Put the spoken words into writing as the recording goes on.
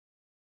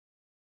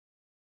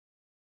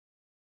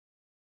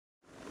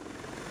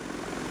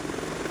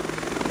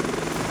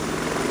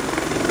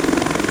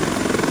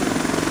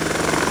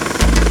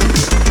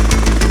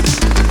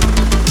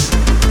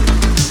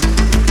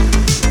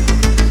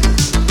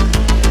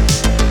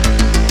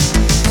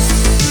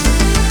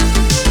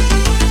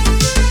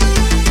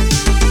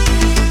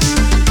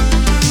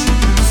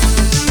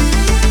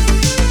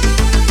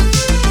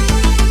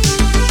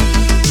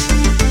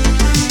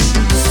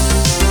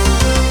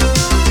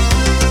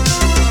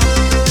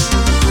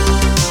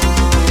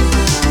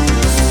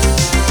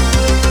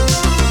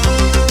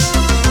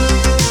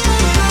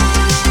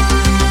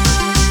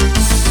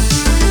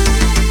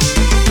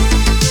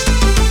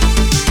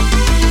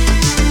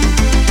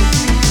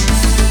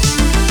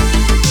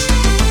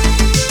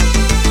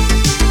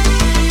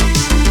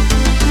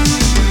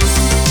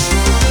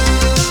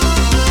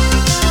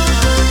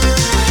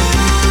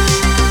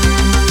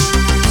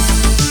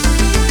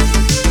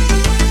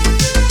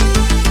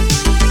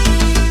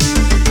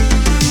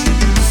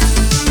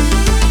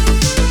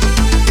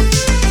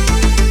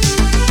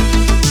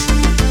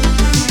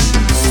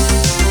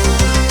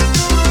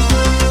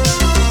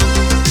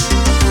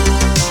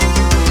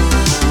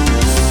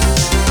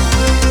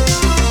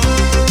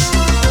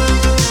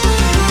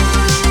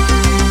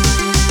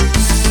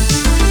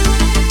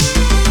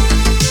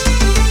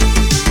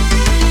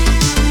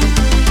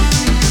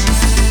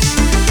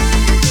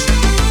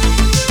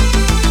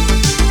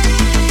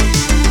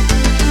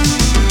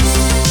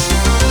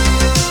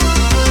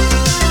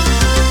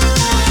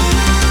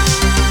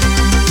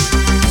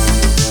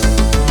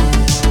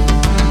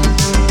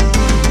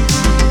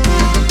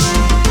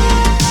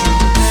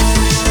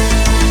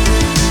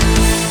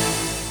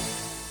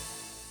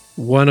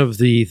one of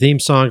the theme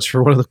songs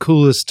for one of the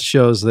coolest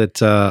shows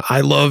that I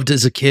loved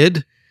as a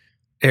kid,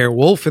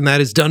 Airwolf, and that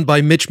is done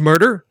by Mitch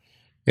Murder.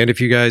 And if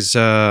you guys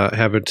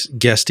haven't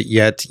guessed it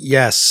yet,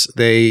 yes,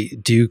 they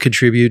do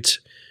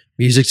contribute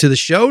music to the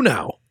show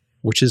now,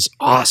 which is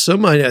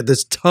awesome.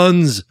 There's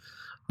tons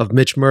of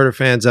Mitch Murder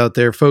fans out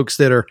there, folks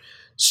that are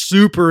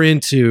super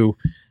into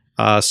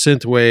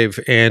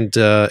synthwave, and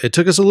it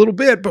took us a little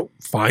bit, but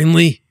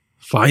finally,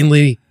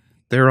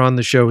 they're on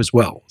the show as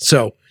well.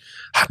 So,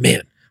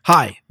 man,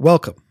 hi,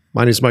 welcome.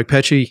 My name is Mike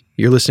Pecci.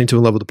 You're listening to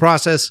In Love with the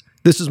Process.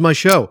 This is my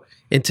show,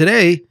 and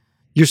today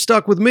you're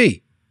stuck with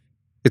me.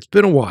 It's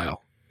been a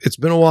while. It's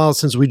been a while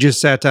since we just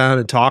sat down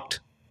and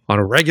talked on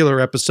a regular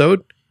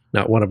episode,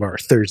 not one of our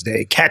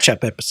Thursday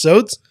catch-up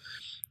episodes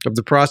of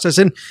the process.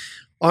 And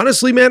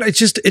honestly, man, it's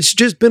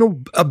just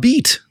been a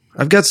beat.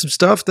 I've got some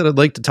stuff that I'd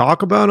like to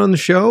talk about on the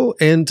show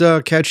and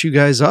catch you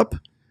guys up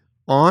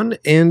on.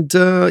 And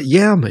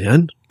yeah,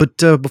 man. But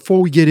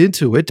before we get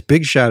into it,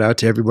 big shout out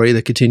to everybody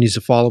that continues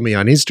to follow me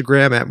on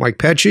Instagram at Mike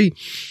Pecci,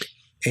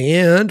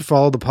 and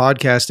follow the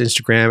podcast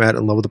Instagram at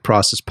In Love with the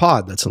Process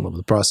Pod. That's In Love with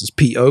the Process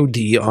Pod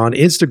on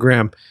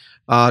Instagram.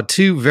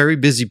 Two very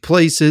busy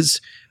places.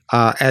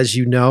 As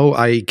you know,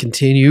 I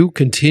continue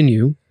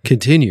to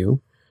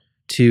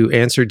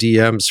answer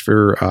DMs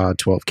for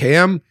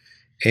 12KM.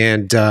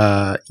 And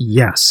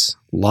yes,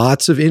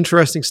 lots of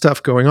interesting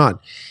stuff going on.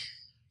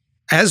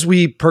 As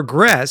we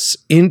progress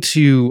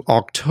into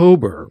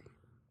October,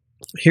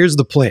 here's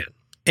the plan.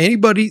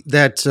 Anybody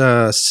that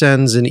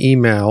sends an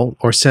email,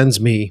 or sends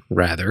me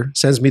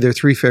their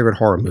 3 favorite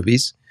horror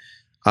movies,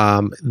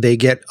 they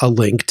get a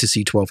link to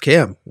see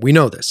 12KM. We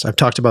know this. I've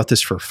talked about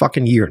this for a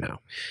fucking year now.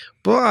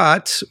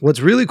 But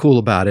what's really cool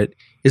about it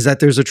is that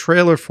there's a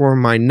trailer for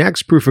my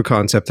next proof of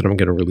concept that I'm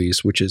going to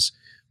release, which is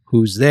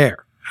Who's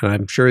There? And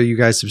I'm sure you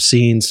guys have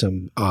seen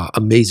some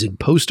amazing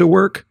poster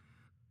work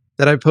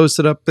that I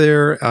posted up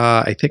there.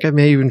 I think I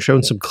may have even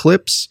shown some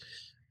clips.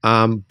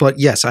 But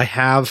yes, I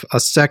have a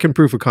second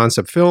proof of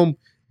concept film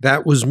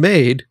that was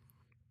made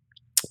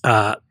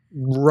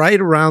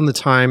right around the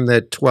time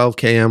that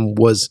 12KM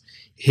was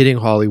hitting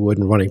Hollywood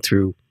and running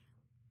through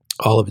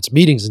all of its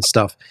meetings and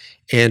stuff.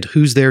 And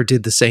Who's There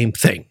did the same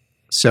thing.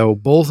 So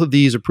both of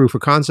these are proof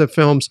of concept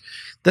films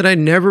that I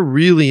never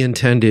really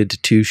intended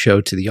to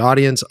show to the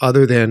audience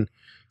other than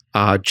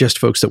just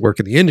folks that work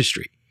in the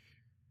industry.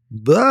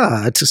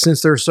 But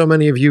since there are so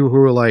many of you who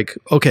are like,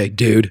 okay,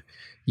 dude,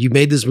 you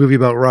made this movie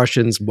about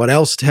Russians. What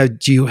else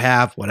do you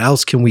have? What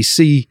else can we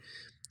see?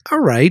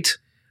 All right.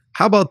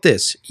 How about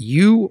this?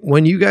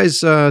 When you guys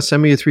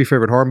send me your 3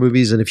 favorite horror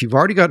movies, and if you've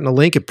already gotten a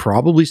link, it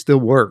probably still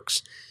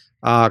works.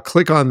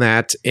 Click on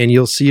that and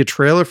you'll see a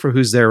trailer for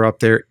Who's There up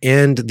there,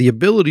 and the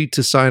ability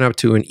to sign up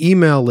to an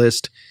email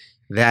list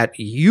that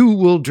you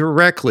will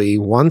directly,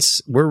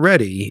 once we're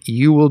ready,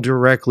 you will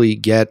directly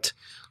get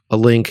a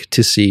link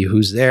to see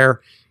Who's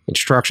There,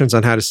 instructions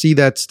on how to see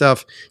that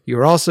stuff.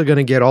 You're also going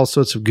to get all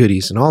sorts of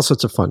goodies and all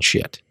sorts of fun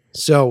shit.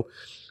 So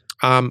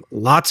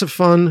lots of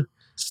fun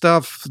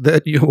stuff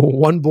that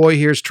one boy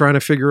here is trying to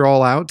figure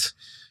all out.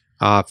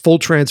 Full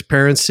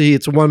transparency,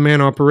 it's a one-man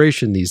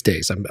operation these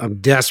days.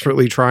 I'm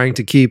desperately trying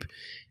to keep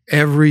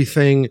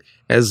everything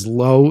as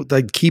low,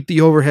 like keep the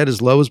overhead as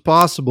low as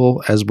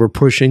possible as we're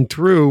pushing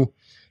through.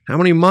 How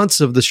many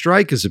months of the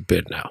strike has it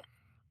been now?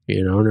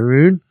 You know what I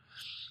mean?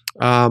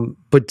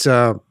 Which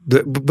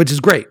is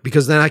great,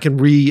 because then I can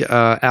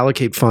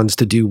reallocate funds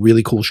to do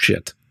really cool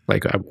shit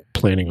like I'm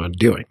planning on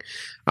doing.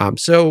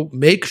 So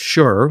make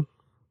sure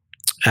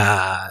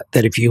that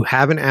if you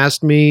haven't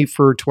asked me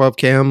for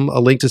 12KM, a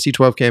link to see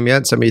 12KM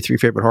yet, send me your 3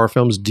 favorite horror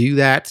films, do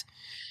that.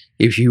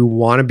 If you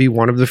want to be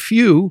one of the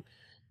few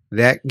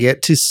that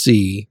get to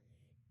see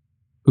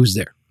Who's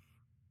There.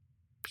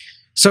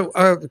 So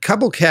a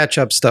couple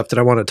catch-up stuff that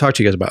I want to talk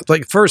to you guys about.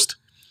 Like, first,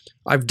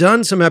 I've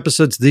done some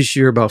episodes this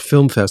year about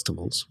film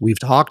festivals. We've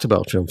talked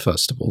about film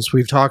festivals.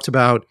 We've talked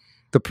about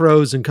the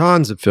pros and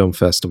cons of film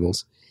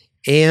festivals.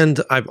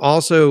 And I've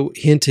also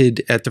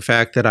hinted at the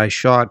fact that I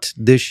shot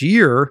this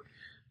year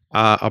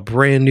a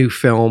brand new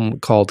film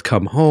called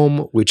Come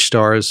Home, which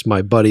stars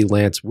my buddy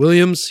Lance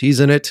Williams.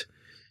 He's in it.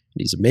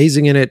 He's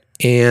amazing in it.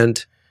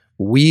 And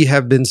we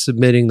have been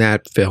submitting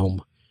that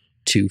film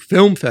to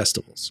film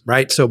festivals,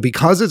 right? So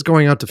because it's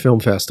going out to film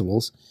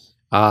festivals,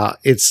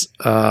 it's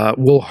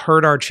will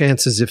hurt our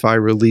chances if I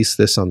release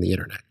this on the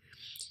internet.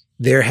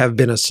 There have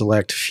been a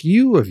select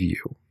few of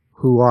you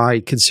who I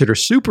consider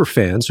super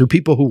fans,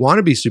 people who want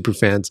to be super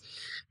fans,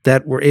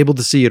 that were able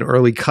to see an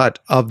early cut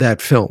of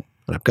that film.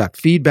 And I've got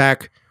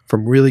feedback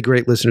from really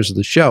great listeners of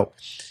the show.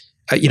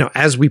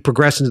 As we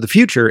progress into the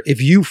future,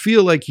 if you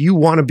feel like you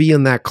want to be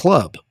in that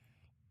club,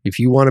 if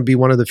you want to be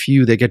one of the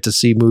few that get to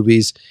see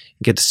movies,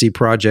 get to see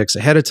projects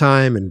ahead of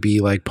time and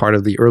be like part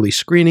of the early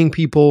screening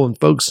people and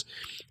folks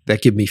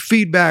that give me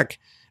feedback,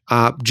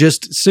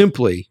 just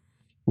simply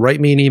write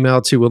me an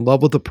email to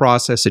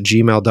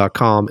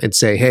inlovewiththeprocess@gmail.com and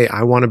say, hey,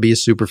 I want to be a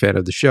super fan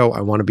of the show.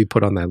 I want to be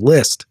put on that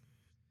list.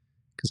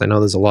 Because I know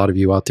there's a lot of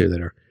you out there that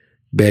are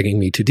begging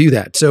me to do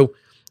that. So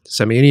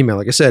send me an email.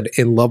 Like I said,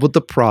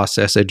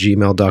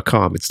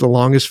 inlovewiththeprocess@gmail.com. It's the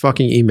longest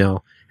fucking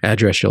email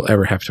address you'll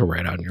ever have to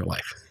write out in your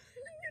life.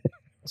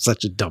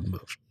 Such a dumb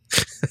move.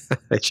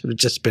 It should have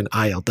just been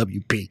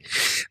ILWP.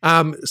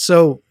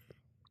 So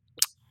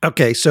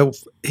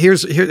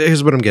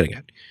here's what I'm getting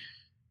at.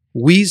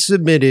 We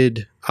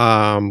submitted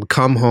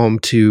Come Home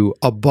to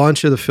a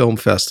bunch of the film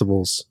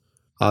festivals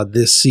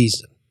this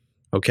season.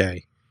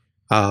 Okay.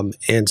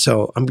 And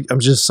so I'm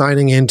just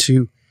signing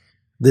into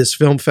this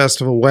film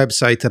festival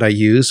website that I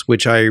use,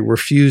 which I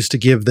refuse to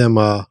give them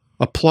a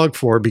plug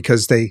for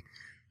because they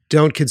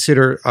don't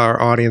consider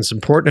our audience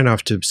important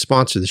enough to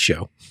sponsor the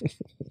show.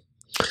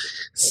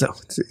 So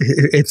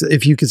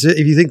if you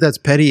think that's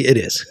petty, it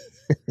is.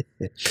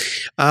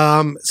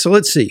 So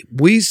let's see.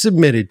 We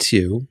submitted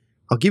to,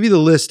 I'll give you the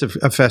list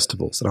of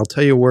festivals and I'll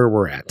tell you where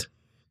we're at.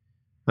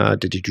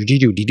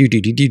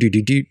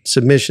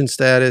 Submission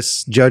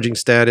status, judging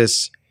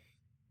status.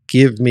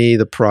 Give me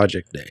the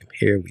project name.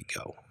 Here we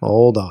go.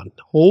 Hold on.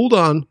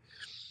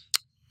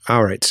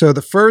 All right. So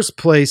the first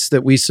place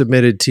that we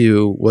submitted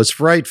to was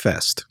Fright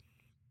Fest.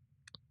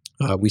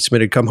 We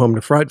submitted Come Home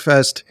to Fright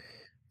Fest.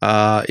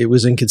 It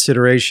was in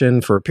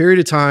consideration for a period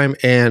of time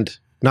and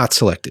not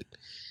selected.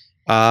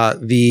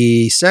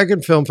 The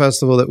second film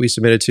festival that we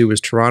submitted to was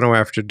Toronto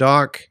After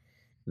Dark.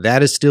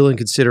 That is still in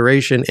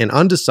consideration and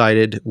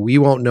undecided. We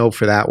won't know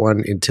for that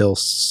one until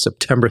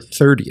September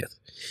 30th.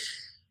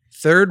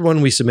 Third one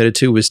we submitted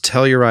to was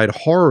Telluride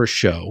Horror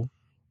Show.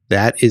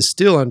 That is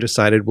still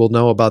undecided. We'll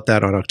know about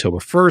that on October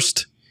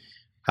 1st.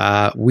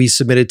 We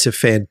submitted to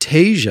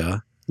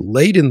Fantasia,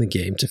 late in the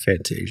game to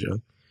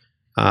Fantasia.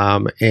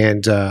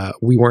 And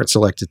we weren't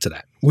selected to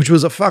that, which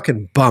was a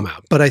fucking bum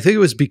out. But I think it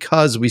was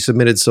because we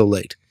submitted so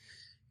late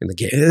in the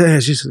game.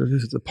 It's just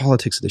the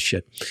politics of this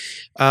shit.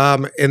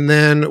 And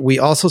then we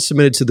also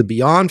submitted to the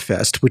Beyond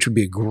Fest, which would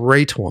be a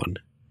great one.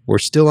 We're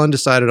still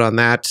undecided on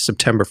that,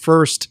 September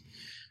 1st.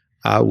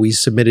 We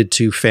submitted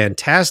to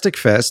Fantastic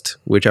Fest,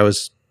 which I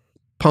was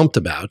pumped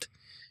about.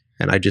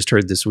 And I just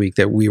heard this week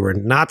that we were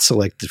not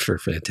selected for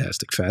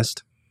Fantastic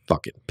Fest.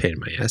 Fucking pain in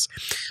my ass.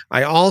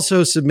 I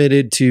also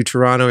submitted to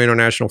Toronto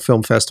International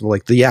Film Festival,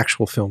 like the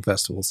actual film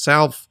festival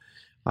itself.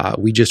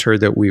 We just heard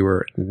that we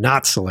were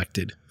not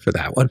selected for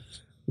that one.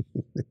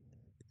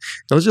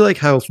 Those are like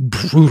how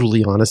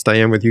brutally honest I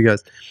am with you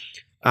guys.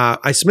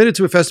 I submitted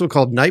to a festival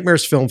called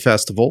Nightmares Film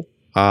Festival.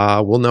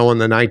 We'll know on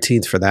the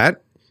 19th for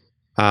that.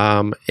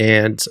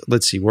 And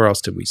let's see, where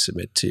else did we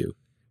submit to?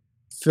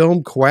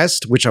 Film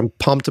Quest, which I'm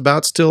pumped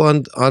about, still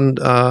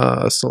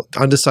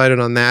undecided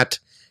on that.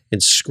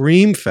 And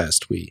Scream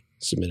Fest we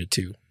submitted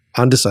to,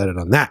 undecided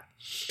on that.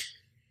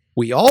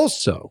 We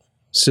also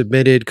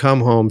submitted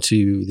Come Home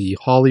to the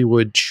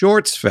Hollywood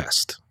Shorts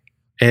Fest.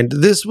 And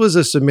this was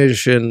a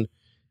submission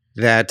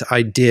that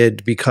I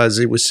did because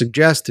it was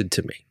suggested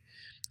to me.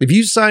 If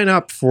you sign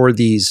up for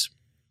these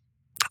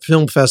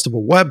film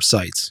festival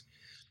websites,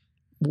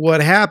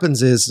 what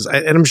happens is,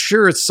 and I'm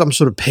sure it's some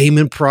sort of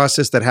payment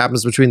process that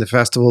happens between the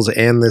festivals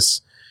and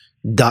this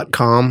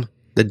 .com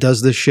that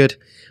does this shit.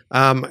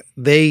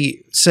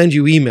 They send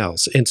you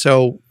emails. And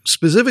so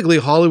specifically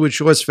Hollywood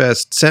Shorts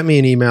Fest sent me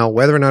an email,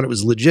 whether or not it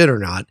was legit or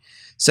not,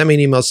 sent me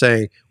an email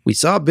saying, we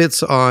saw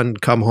bits on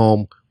Come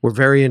Home. We're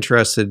very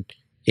interested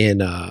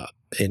in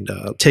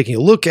taking a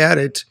look at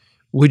it.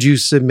 Would you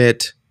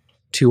submit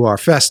to our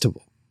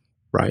festival?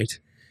 Right.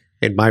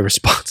 And my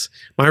response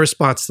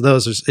to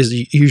those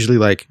is usually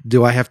like,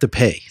 do I have to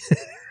pay?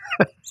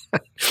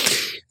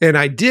 And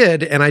I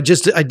did, and I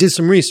did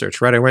some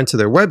research, right? I went to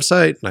their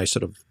website and I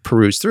sort of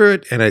perused through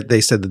it, and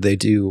they said that they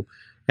do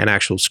an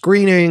actual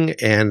screening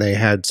and they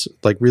had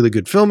like really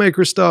good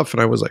filmmaker stuff. And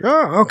I was like,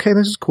 oh, okay,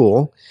 this is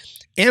cool.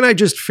 And I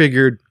just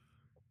figured,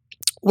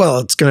 well,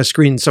 it's going to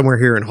screen somewhere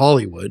here in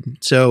Hollywood,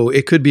 so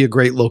it could be a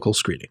great local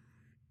screening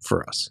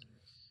for us.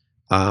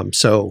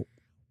 So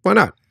why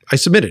not? I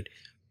submitted.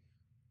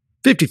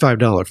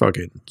 $55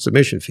 fucking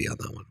submission fee on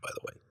that one, by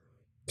the way.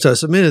 So I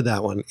submitted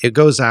that one. It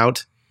goes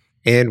out.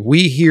 And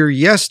we hear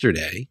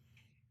yesterday,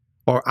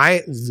 or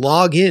I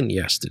log in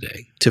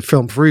yesterday to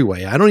Film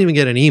Freeway. I don't even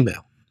get an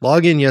email.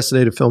 Log in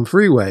yesterday to Film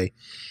Freeway,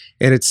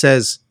 and it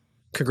says,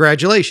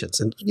 congratulations.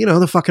 And, you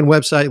know, the fucking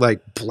website like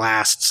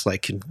blasts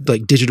like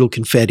digital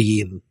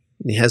confetti, and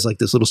it has like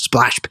this little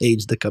splash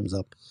page that comes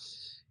up.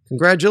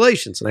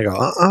 Congratulations. And I go,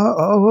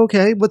 oh,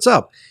 okay, what's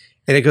up?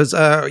 And it goes,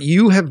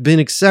 you have been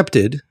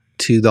accepted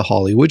to the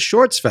Hollywood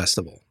Shorts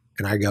Festival.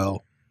 And I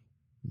go,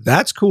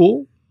 that's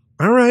cool.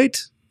 All right.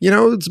 You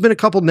know, it's been a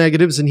couple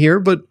negatives in here,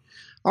 but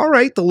all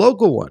right, the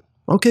local one.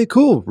 Okay,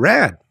 cool,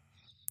 rad.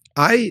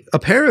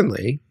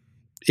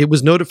 It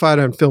was notified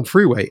on Film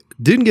Freeway.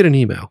 Didn't get an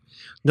email.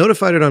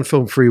 Notified it on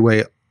Film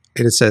Freeway,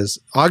 and it says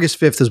August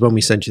 5th is when we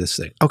sent you this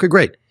thing. Okay,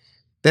 great.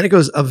 Then it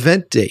goes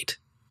event date,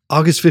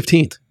 August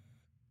 15th.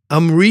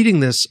 I'm reading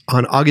this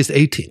on August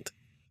 18th.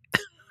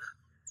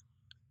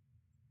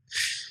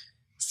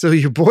 So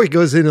your boy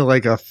goes into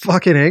like a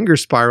fucking anger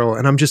spiral,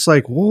 and I'm just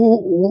like, whoa,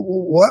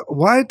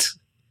 what?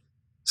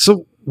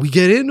 So we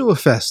get into a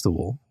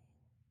festival,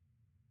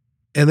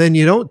 and then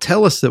you don't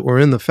tell us that we're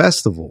in the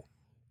festival.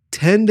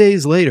 10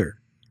 days later,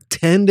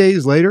 10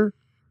 days later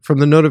from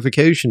the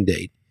notification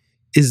date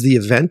is the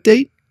event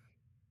date.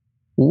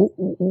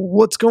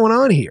 What's going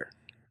on here?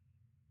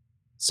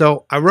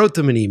 So I wrote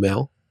them an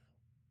email,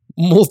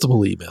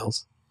 multiple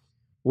emails,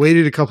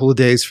 waited a couple of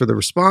days for the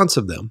response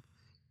of them.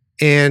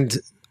 And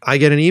I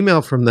get an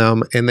email from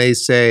them and they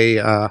say,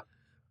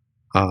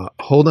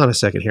 hold on a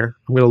second here.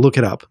 I'm going to look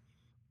it up.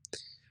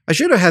 I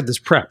should have had this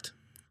prepped.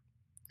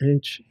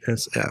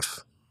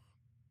 HSF.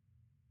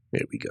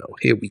 Here we go.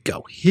 Here we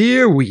go.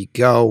 Here we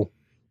go.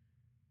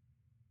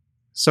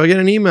 So I get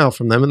an email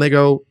from them and they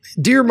go,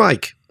 "Dear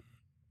Mike,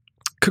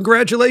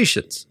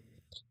 congratulations.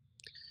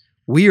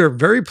 We are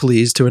very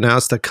pleased to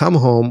announce that Come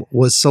Home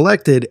was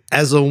selected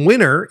as a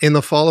winner in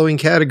the following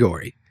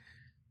category.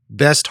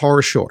 Best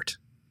Horror Short.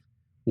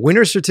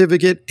 Winner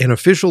certificate and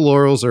official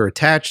laurels are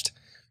attached.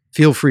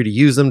 Feel free to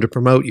use them to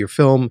promote your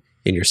film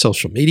in your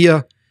social media."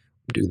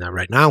 I'm doing that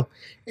right now.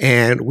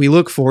 "And we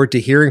look forward to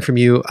hearing from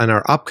you on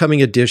our upcoming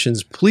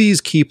editions. Please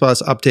keep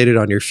us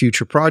updated on your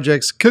future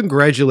projects.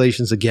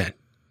 Congratulations again."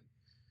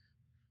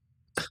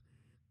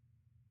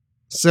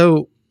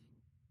 So,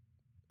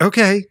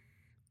 okay,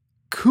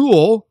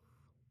 cool.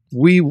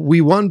 We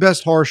won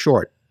Best Horror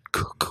Short.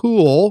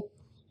 Cool.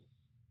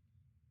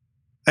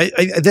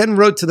 I then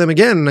wrote to them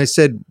again and I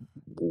said,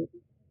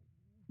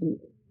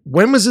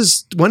 when was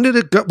this? When did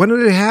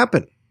it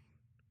happen?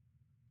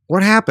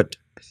 What happened?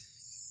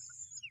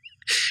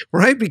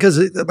 Right? Because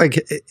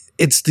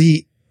it's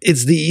the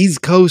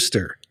East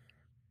Coaster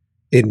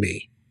in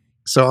me.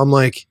 So I'm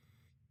like,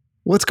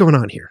 what's going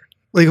on here?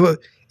 Like,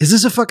 is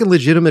this a fucking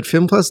legitimate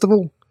film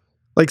festival?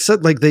 Like, so,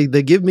 like they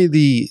give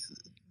me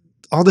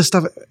all this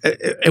stuff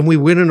and we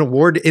win an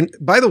award. And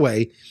by the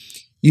way,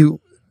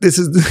 this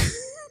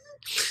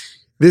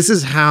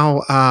is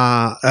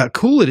how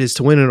cool it is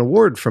to win an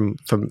award from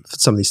some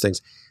of these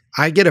things.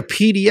 I get a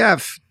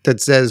PDF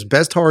that says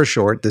Best Horror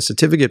Short. The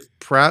certificate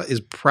is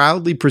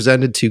proudly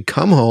presented to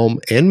Come Home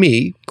and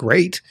me.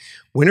 Great.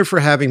 Winner for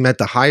having met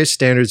the highest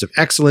standards of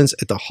excellence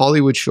at the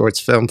Hollywood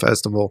Shorts Film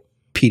Festival.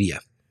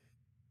 PDF.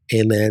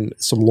 And then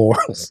some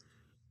laurels.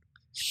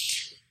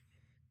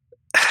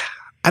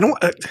 I don't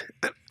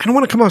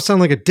want to come off sound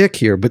like a dick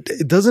here, but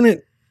doesn't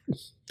it?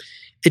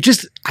 It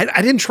just,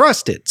 I didn't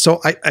trust it. So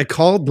I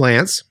called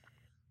Lance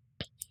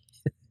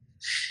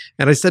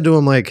and I said to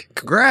him, like,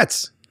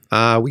 "Congrats.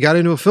 We got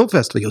into a film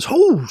festival." He goes,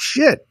 "Oh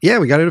shit. Yeah,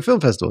 we got into a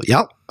film festival."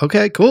 Yep.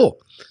 Okay, cool.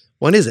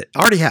 When is it?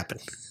 Already happened.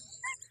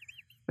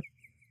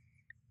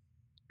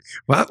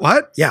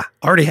 What? Yeah,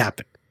 already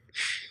happened.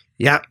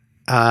 Yeah.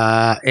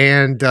 Yeah,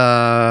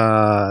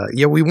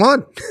 we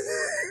won.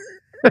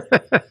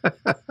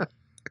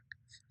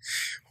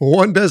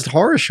 One Best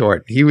Horror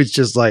Short. He was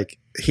just like,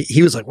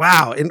 he was like,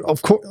 wow. And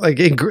of course, like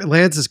in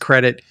Lance's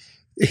credit,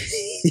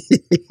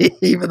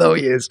 even though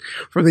he is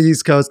from the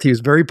East Coast, he was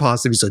very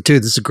positive. He said,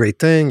 "Dude, this is a great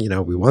thing. You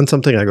know, we won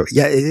something." I go,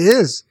 "Yeah, it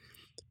is.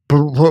 But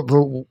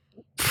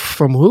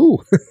from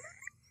who?"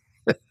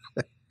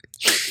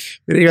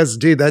 And he goes,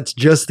 "Dude, that's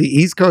just the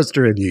East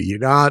Coaster in you. You're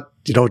not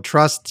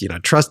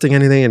trusting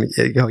anything." And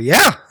you go,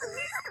 "Yeah."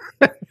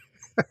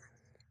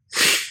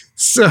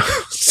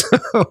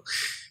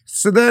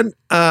 So then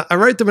I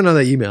write them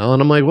another email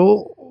and I'm like,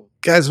 "Well,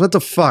 guys, what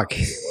the fuck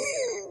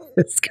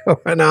is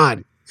going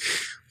on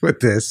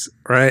with this?"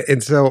 Right.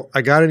 And so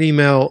I got an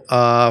email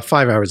 5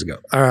 hours ago.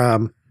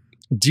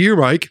 "Dear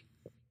Mike,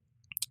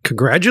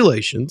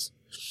 congratulations.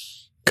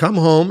 Come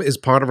Home is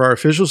part of our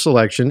official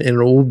selection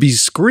and it will be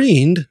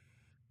screened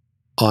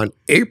on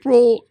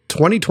April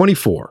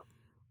 2024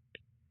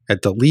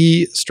 at the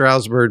Lee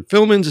Strasberg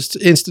Film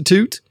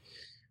Institute.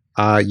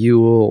 You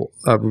will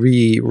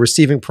be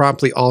receiving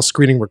promptly all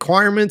screening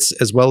requirements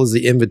as well as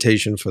the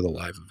invitation for the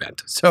live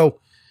event." So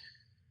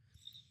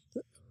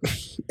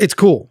it's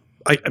cool.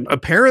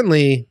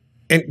 Apparently,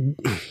 and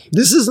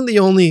this isn't the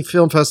only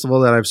film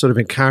festival that I've sort of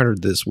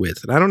encountered this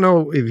with. And I don't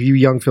know if you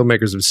young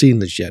filmmakers have seen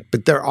this yet,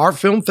 but there are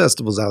film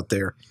festivals out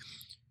there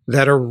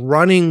that are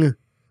running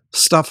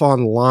stuff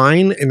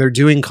online and they're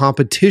doing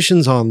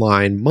competitions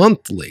online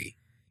monthly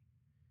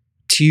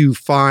to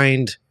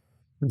find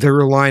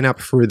their lineup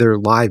for their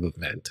live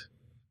event.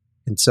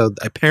 And so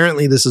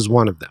apparently this is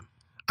one of them.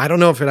 I don't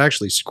know if it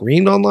actually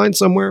screened online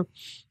somewhere.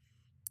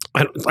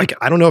 I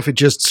don't know if it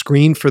just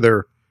screened for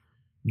their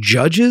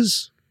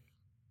judges.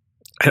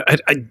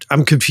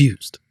 I'm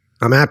confused.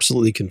 I'm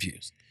absolutely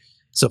confused.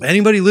 So if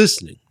anybody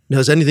listening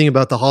knows anything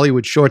about the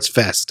Hollywood Shorts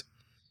Fest,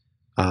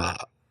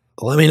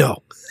 let me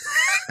know.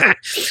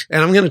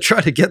 And I'm going to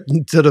try to get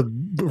to the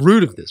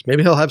root of this.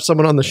 Maybe I'll have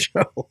someone on the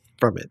show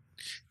from it.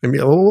 I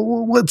mean,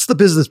 what's the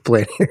business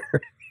plan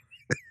here?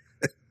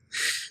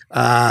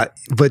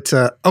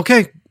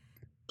 Okay.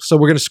 So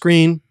we're going to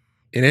screen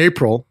in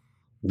April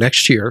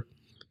next year.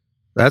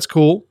 That's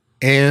cool.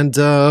 And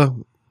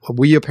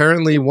we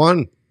apparently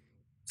won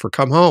for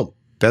Come Home,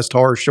 Best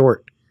Horror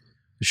Short.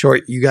 The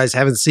short you guys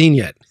haven't seen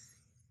yet.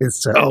 And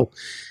so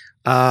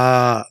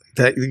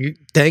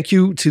thank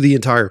you to the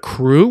entire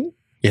crew.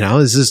 You know,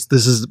 this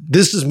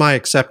is my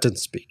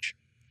acceptance speech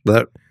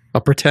that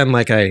I'll pretend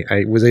like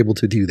I was able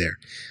to do there.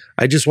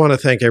 I just want to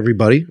thank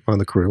everybody on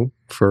the crew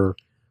for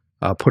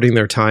putting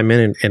their time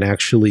in and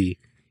actually,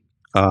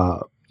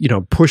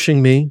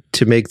 pushing me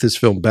to make this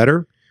film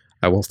better.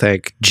 I will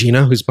thank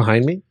Gina, who's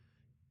behind me.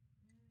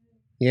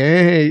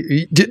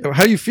 Yay!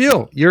 How do you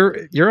feel?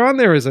 You're on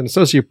there as an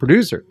associate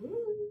producer.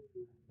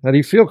 How do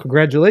you feel?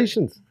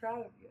 Congratulations! I'm proud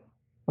of you.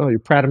 Oh, you're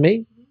proud of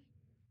me?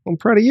 I'm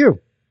proud of you.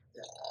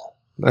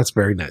 That's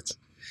very nice.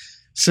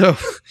 So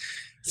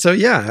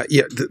yeah.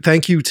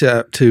 Thank you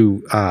to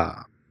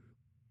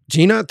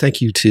Gina.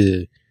 Thank you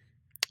to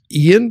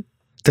Ian.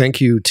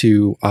 Thank you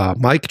to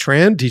Mike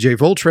Tran, DJ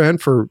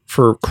Voltran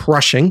for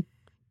crushing.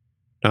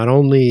 Not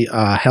only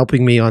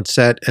helping me on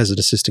set as an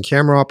assistant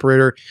camera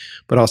operator,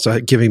 but also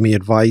giving me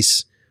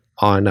advice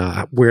on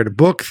where to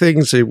book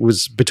things. It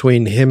was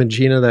between him and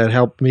Gina that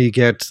helped me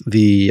get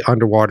the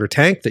underwater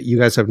tank that you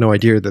guys have no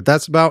idea that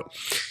that's about.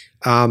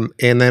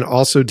 And then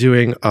also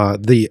doing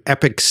the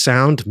epic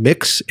sound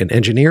mix and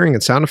engineering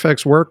and sound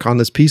effects work on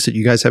this piece that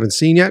you guys haven't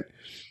seen yet.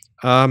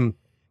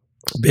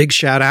 Big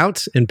shout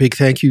out and big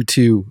thank you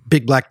to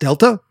Big Black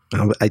Delta.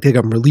 I think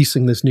I'm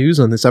releasing this news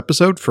on this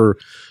episode for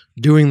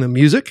doing the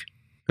music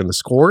and the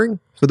scoring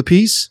for the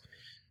piece.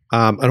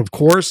 And of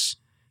course,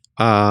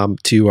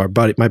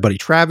 to my buddy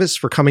Travis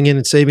for coming in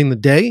and saving the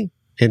day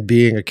and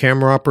being a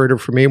camera operator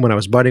for me when I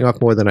was biting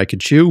off more than I could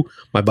chew.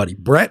 My buddy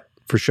Brett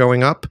for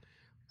showing up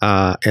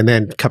and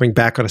then coming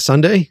back on a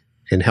Sunday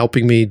and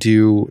helping me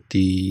do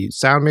the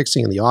sound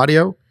mixing and the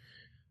audio.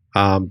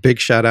 Big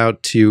shout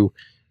out to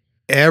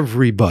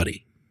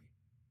everybody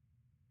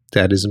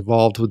that is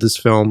involved with this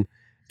film.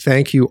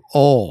 Thank you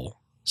all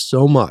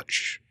so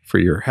much for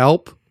your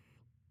help.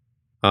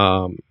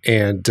 I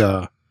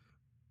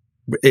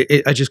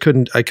just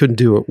couldn't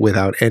do it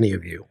without any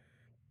of you.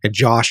 And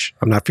Josh,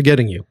 I'm not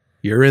forgetting you.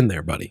 You're in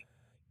there, buddy,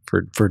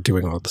 for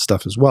doing all the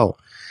stuff as well.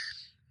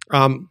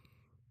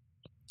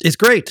 It's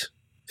great.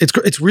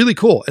 It's really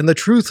cool. And the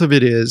truth of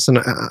it is, and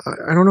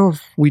I don't know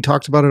if we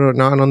talked about it or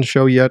not on the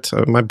show yet.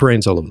 My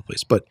brain's all over the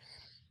place, but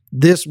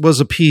this was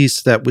a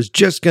piece that was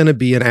just going to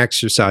be an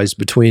exercise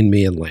between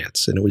me and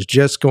Lance. And it was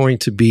just going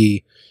to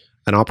be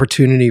an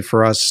opportunity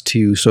for us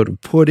to sort of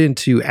put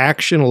into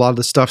action a lot of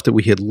the stuff that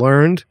we had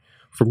learned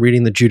from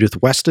reading the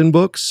Judith Weston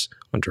books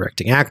on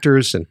directing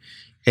actors.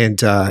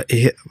 And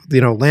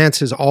Lance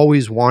has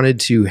always wanted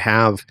to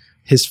have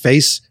his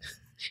face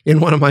in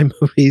one of my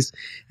movies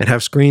and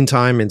have screen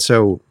time. And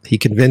so he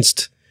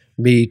convinced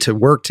me to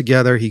work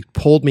together. He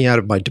pulled me out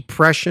of my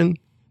depression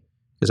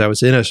because I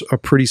was in a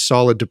pretty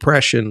solid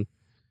depression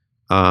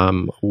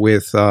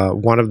with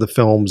one of the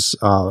films,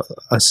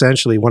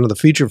 essentially one of the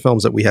feature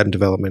films that we had in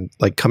development,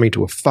 like coming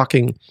to a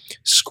fucking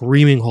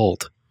screaming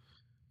halt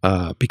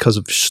because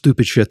of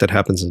stupid shit that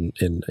happens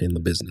in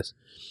the business.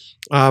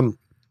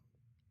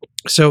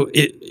 So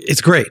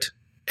it's great.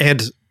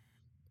 And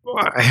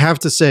I have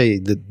to say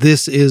that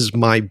this is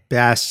my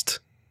best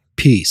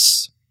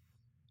piece.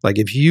 Like,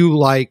 if you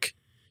like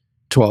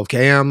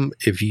 12KM,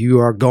 if you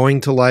are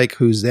going to like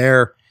Who's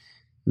There,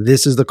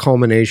 this is the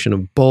culmination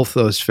of both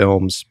those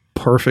films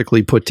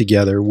perfectly put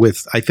together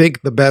with, I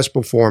think, the best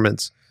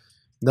performance.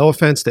 No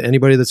offense to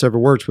anybody that's ever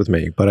worked with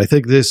me, but I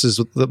think this is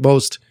the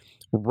most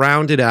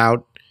rounded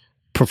out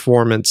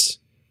performance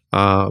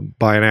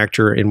by an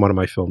actor in one of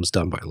my films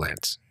done by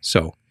Lance.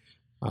 So,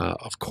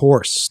 of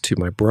course, to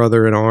my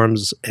brother in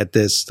arms at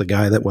this, the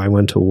guy that I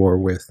went to war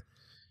with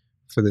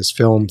for this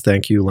film,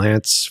 thank you,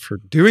 Lance, for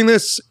doing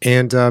this.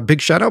 And big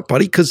shout out,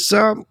 buddy, because,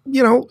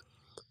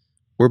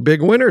 we're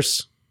big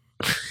winners.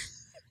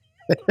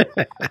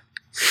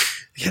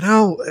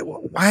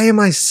 Why am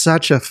I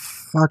such a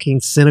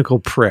fucking cynical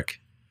prick?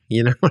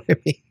 You know what I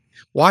mean?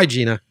 Why,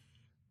 Gina?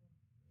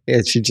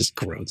 Yeah, she just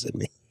groans at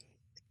me.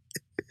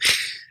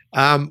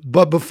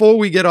 But before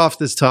we get off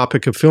this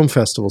topic of film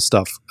festival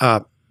stuff,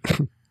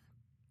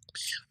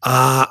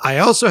 I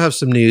also have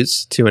some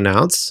news to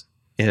announce,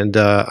 and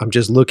I'm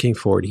just looking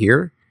forward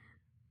here.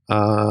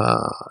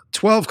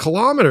 12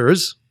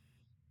 Kilometers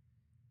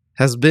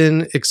has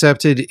been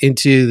accepted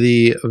into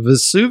the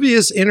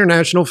Vesuvius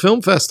International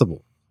Film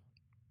Festival.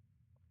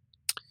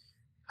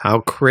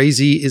 How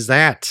crazy is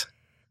that?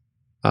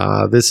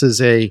 This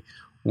is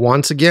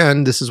once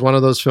again, this is one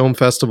of those film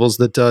festivals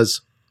that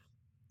does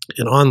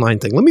an online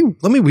thing.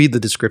 Let me read the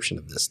description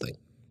of this thing.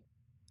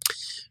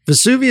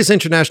 Vesuvius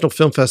International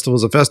Film Festival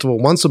is a festival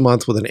once a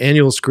month with an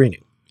annual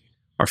screening.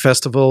 Our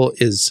festival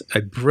is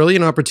a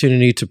brilliant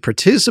opportunity to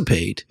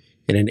participate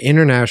in an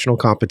international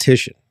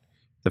competition.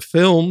 The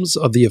films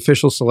of the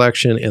official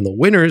selection and the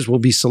winners will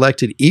be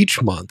selected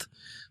each month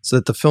so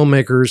that the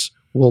filmmakers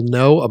will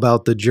know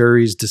about the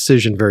jury's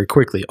decision very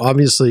quickly.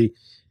 Obviously,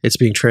 it's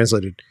being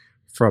translated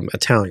from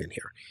Italian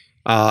here.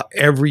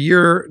 Every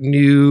year,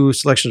 new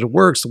selections of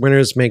works, the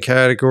winners' main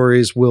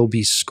categories will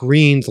be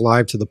screened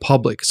live to the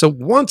public. So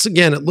once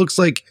again, it looks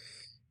like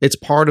it's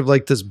part of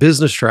like this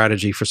business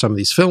strategy for some of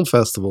these film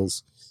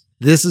festivals.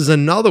 This is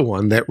another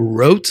one that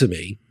wrote to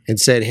me and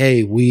said,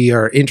 hey, we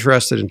are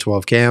interested in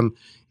 12KM.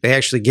 They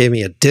actually gave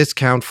me a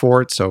discount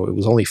for it, so it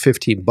was only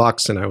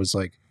 $15, and I was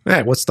like,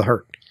 what's the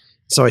hurt?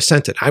 So I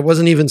sent it. I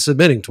wasn't even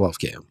submitting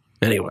 12KM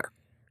anywhere.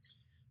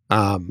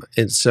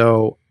 And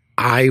so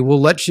I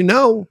will let you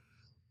know.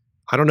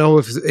 I don't know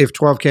if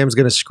 12 Cam is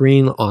going to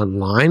screen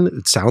online.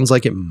 It sounds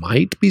like it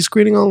might be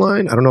screening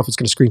online. I don't know if it's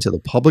going to screen to the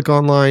public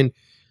online.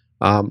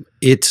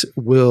 It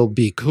will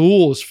be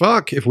cool as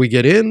fuck if we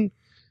get in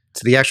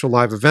to the actual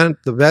live event.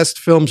 The best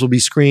films will be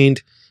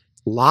screened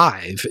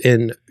live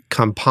in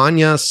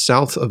Campania,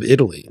 south of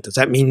Italy. Does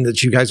that mean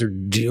that you guys are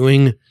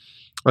doing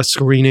a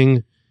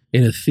screening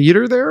in a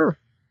theater there?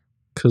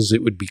 Because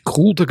it would be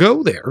cool to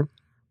go there.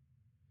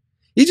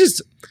 You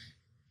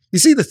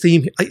see the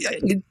theme.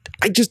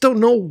 I just don't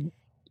know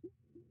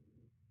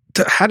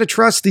how to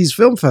trust these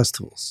film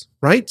festivals,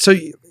 right? So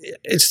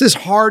it's this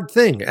hard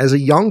thing as a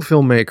young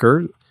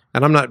filmmaker,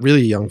 and I'm not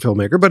really a young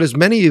filmmaker, but as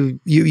many of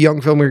you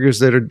young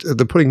filmmakers that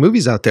are putting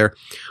movies out there,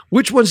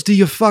 which ones do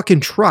you fucking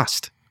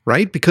trust,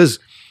 right? Because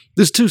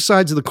there's two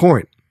sides of the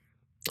coin.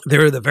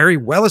 There are the very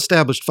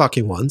well-established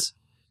fucking ones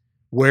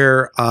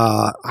where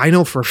I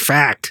know for a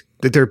fact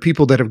that there are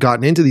people that have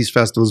gotten into these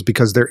festivals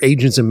because their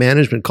agents and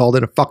management called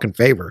in a fucking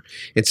favor.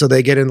 And so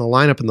they get in the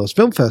lineup in those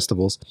film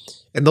festivals.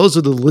 And those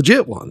are the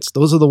legit ones.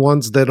 Those are the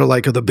ones that are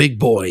like the big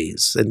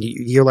boys. And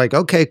you're like,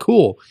 okay,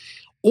 cool.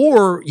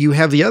 Or you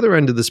have the other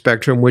end of the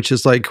spectrum, which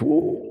is like,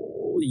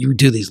 you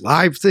do these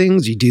live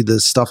things, you do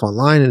this stuff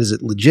online, and is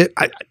it legit?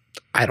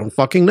 I don't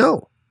fucking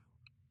know.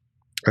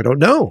 I don't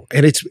know.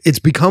 And it's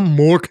become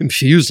more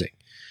confusing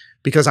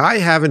because I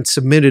haven't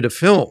submitted a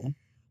film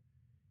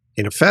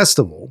in a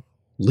festival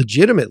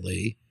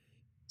legitimately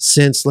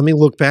since, let me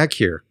look back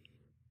here,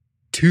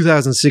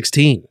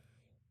 2016.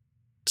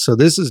 So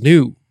this is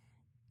new.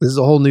 This is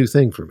a whole new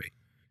thing for me.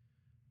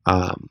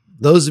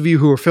 Those of you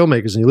who are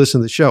filmmakers and you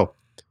listen to the show,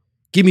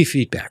 give me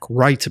feedback.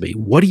 Write to me.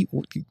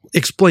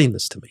 Explain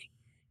this to me.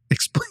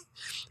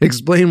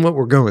 Explain what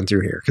we're going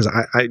through here, because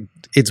I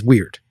it's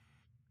weird.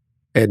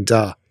 And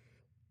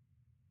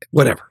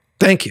whatever.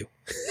 Thank you.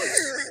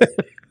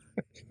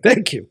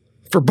 Thank you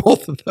for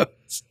both of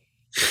those.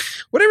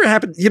 Whatever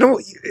happened,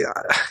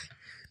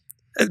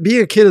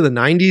 being a kid of the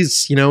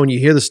 90s, when you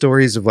hear the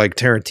stories of like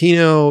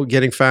Tarantino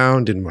getting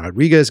found and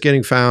Rodriguez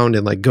getting found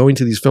and like going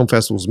to these film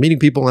festivals, meeting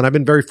people. And I've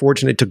been very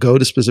fortunate to go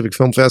to specific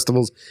film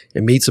festivals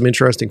and meet some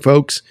interesting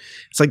folks.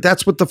 It's like,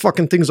 that's what the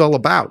fucking thing's all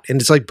about.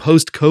 And it's like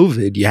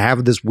post-COVID, you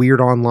have this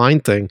weird online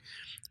thing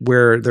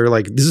where they're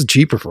like, this is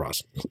cheaper for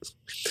us.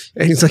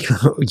 And it's like,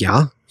 oh,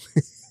 yeah.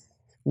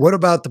 What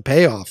about the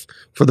payoff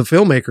for the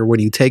filmmaker when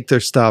you take their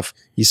stuff,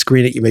 you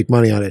screen it, you make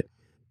money on it,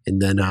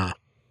 and then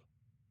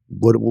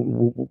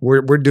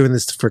we're doing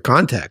this for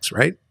context,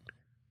 right?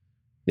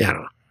 Yeah, I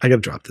don't know. I got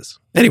to drop this.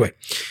 Anyway,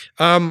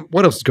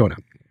 what else is going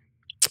on?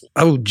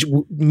 Oh,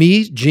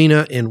 me,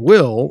 Gina, and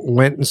Will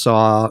went and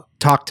saw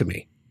Talk to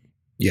Me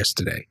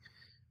yesterday.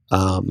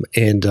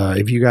 And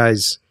if you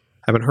guys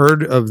haven't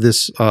heard of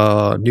this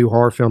new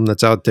horror film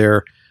that's out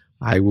there,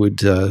 I would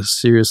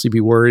seriously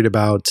be worried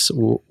about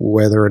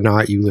whether or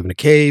not you live in a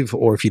cave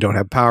or if you don't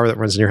have power that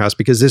runs in your house,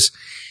 because this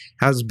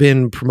has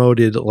been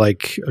promoted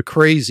like a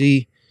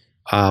crazy.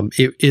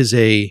 It is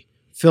a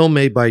film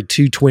made by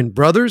two twin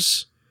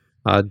brothers,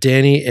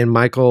 Danny and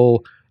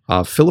Michael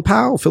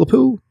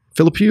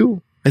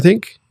Philippou, I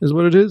think is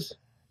what it is.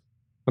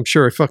 I'm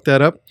sure I fucked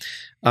that up.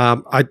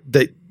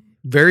 They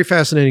very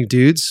fascinating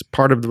dudes,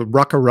 part of the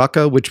Rucka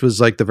Rucka, which was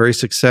like the very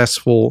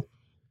successful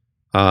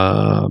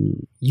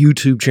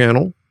YouTube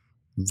channel,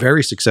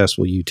 very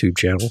successful YouTube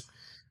channel.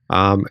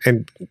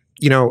 And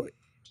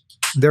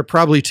they're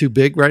probably too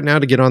big right now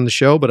to get on the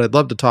show, but I'd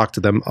love to talk to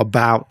them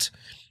about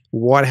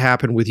what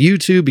happened with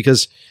YouTube,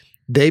 because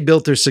they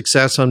built their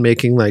success on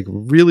making like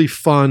really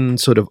fun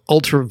sort of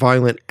ultra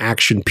violent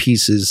action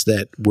pieces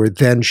that were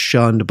then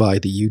shunned by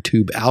the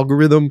YouTube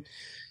algorithm.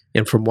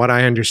 And from what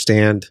I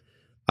understand,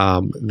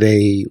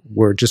 they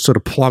were just sort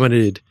of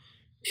plummeted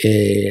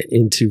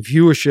into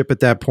viewership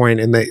at that point.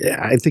 And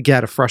I think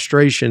had a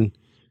frustration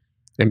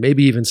and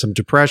maybe even some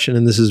depression.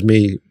 And this is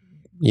me,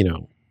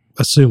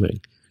 assuming,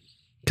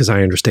 because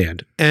I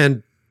understand.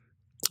 And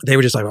they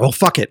were just like, oh,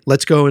 fuck it.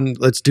 Let's go and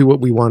let's do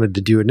what we wanted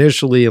to do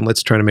initially. And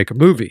let's try to make a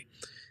movie.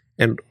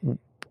 And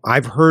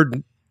I've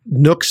heard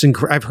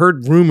I've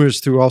heard rumors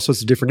through all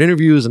sorts of different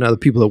interviews and other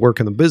people that work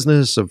in the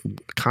business of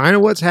kind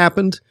of what's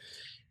happened.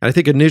 And I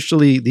think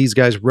initially these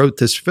guys wrote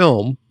this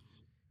film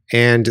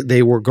and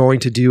they were going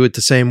to do it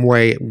the same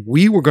way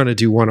we were going to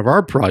do one of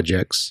our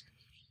projects,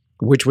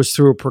 which was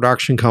through a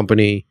production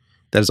company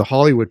that is a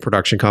Hollywood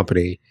production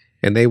company.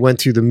 And they went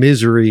through the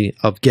misery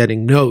of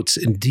getting notes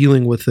and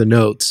dealing with the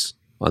notes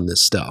on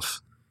this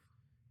stuff,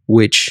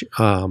 which,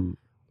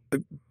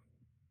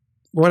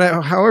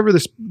 whatever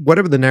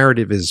the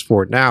narrative is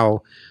for it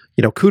now,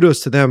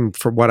 kudos to them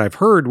for what I've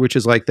heard, which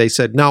is like they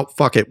said, no,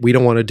 fuck it, we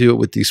don't want to do it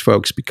with these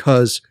folks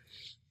because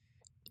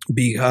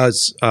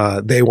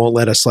they won't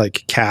let us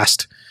like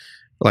cast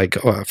like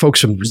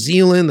folks from New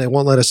Zealand. They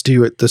won't let us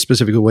do it the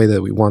specific way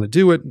that we want to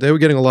do it. They were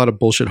getting a lot of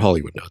bullshit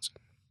Hollywood notes,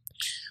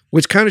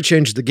 which kind of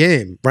changed the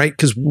game, right?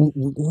 Because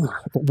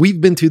we've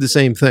been through the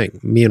same thing,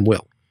 me and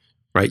Will,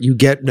 right? You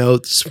get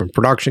notes from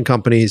production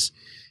companies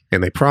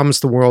and they promise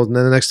the world. And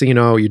then the next thing you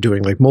know, you're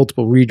doing like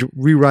multiple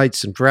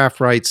rewrites and draft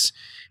rights.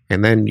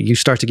 And then you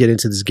start to get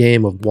into this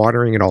game of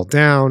watering it all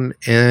down,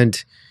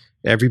 and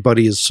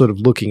everybody is sort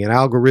of looking at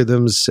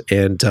algorithms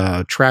and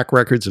track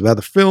records of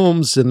other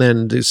films, and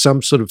then there's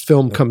some sort of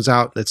film comes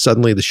out that's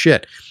suddenly the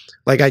shit.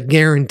 Like, I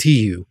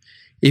guarantee you,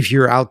 if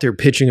you're out there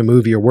pitching a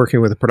movie or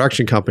working with a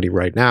production company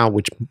right now,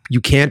 which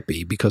you can't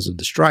be because of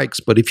the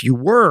strikes, but if you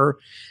were,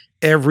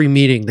 every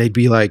meeting they'd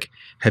be like,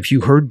 have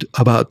you heard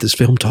about this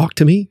film? Talk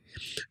to me.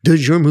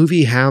 Does your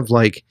movie have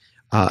like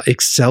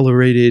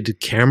accelerated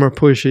camera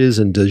pushes,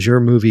 and does your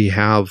movie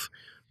have,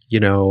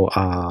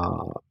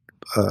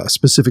 a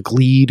specific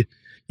lead?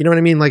 You know what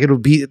I mean? Like, it'll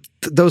be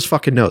those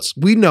fucking notes.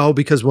 We know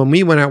because when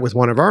we went out with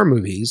one of our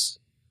movies,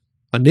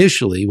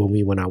 initially when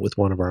we went out with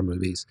one of our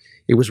movies,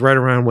 it was right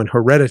around when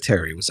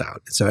Hereditary was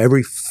out. And so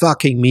every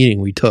fucking meeting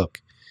we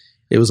took,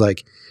 it was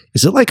like,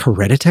 is it like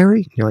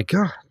Hereditary? And you're like,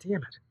 God damn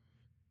it.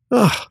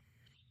 Ugh.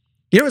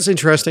 You know what's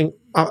interesting?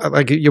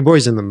 Like, your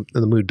boy's in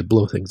the mood to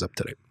blow things up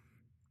today.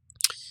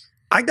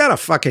 I got a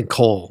fucking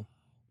call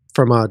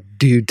from a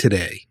dude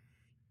today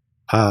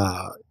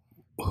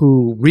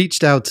who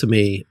reached out to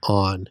me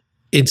on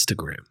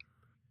Instagram.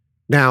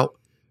 Now,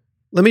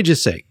 let me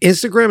just say,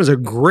 Instagram is a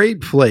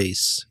great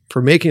place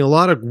for making a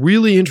lot of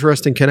really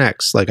interesting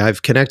connects. Like,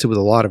 I've connected with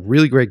a lot of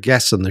really great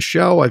guests on the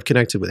show. I've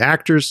connected with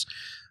actors.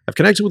 I've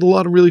connected with a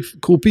lot of really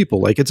cool people.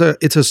 Like, it's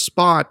a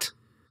spot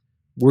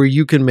where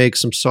you can make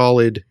some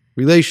solid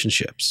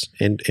relationships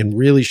and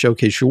really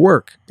showcase your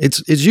work.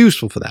 It's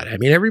useful for that. I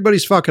mean,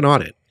 everybody's fucking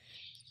on it.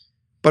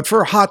 But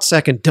for a hot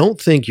second, don't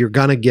think you're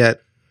going to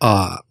get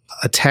a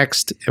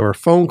text or a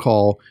phone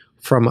call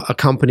from a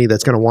company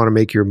that's going to want to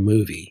make your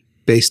movie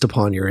based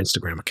upon your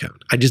Instagram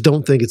account. I just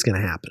don't think it's going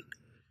to happen.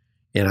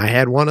 And I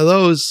had one of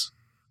those.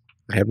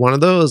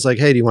 Like,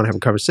 hey, do you want to have a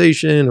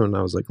conversation? And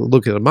I was like,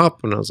 looking them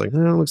up. And I was like,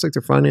 oh, it looks like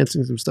they're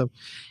financing some stuff.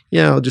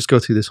 Yeah, I'll just go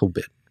through this whole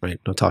bit, right?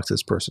 I'll talk to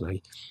this person.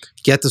 I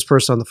get this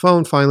person on the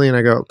phone finally, and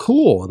I go,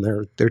 cool.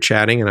 And they're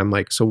chatting. And I'm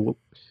like, so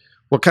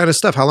what kind of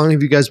stuff? How long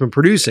have you guys been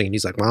producing? And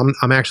he's like, well,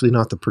 I'm actually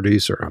not the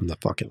producer. I'm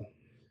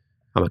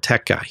a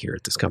tech guy here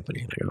at this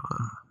company. And I go,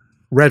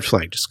 red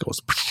flag just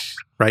goes,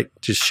 right?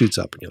 Just shoots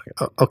up. And you're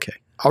like, oh, okay.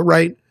 All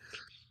right.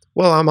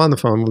 Well, I'm on the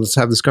phone. Let's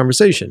have this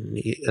conversation.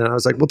 And I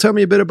was like, well, tell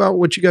me a bit about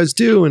what you guys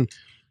do. And,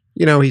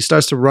 he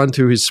starts to run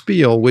through his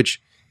spiel,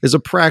 which is a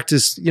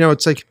practice.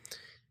 It's like,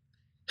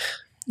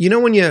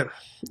 when you're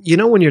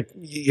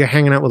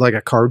hanging out with like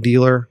a car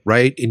dealer,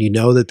 right? And you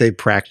know that they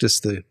practice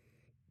the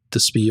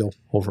spiel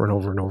over and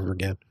over and over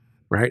again,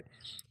 right?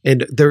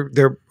 And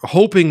they're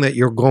hoping that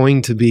you're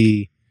going to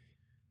be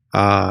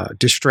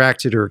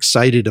distracted or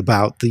excited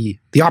about the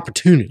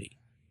opportunity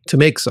to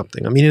make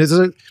something. I mean,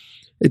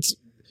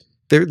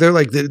 they're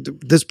like,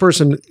 this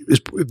person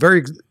is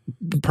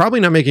probably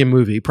not making a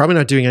movie, probably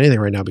not doing anything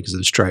right now because of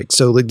the strike.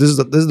 So like, this is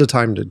the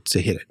time to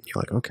hit it. You're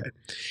like, okay.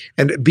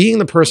 And being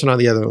the person on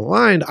the other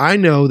line, I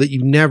know that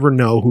you never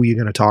know who you're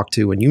going to talk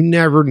to, and you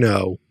never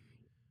know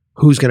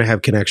who's going to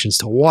have connections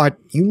to what.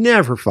 You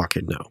never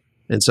fucking know.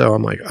 And so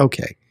I'm like,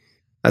 okay,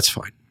 that's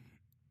fine.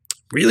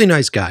 Really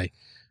nice guy.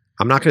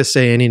 I'm not going to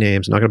say any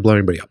names. I'm not going to blow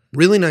anybody up.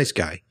 Really nice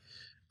guy.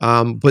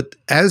 But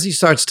as he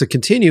starts to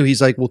continue,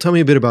 he's like, well, tell me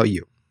a bit about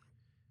you.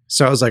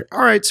 So I was like,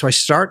 all right. So I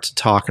start to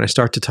talk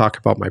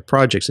about my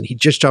projects, and he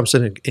just jumps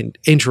in and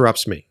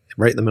interrupts me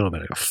right in the middle of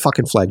it. I go,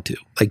 fucking flag 2.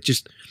 Like,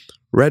 just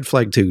red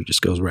flag 2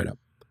 just goes right up.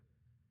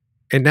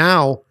 And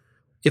now,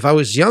 if I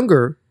was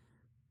younger,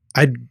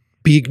 I'd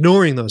be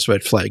ignoring those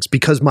red flags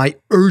because my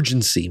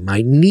urgency,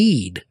 my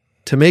need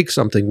to make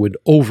something would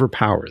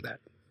overpower that.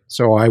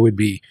 So I would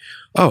be,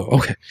 oh,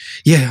 okay.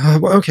 Yeah,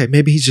 okay.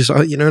 Maybe he's just,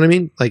 you know what I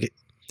mean? Like,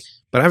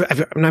 but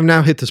I've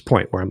now hit this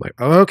point where I'm like,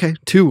 oh, okay.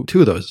 Two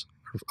of those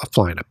are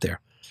flying up there.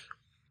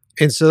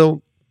 And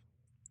so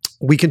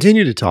we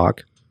continue to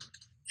talk,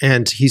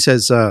 and he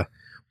says, well,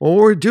 what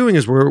we're doing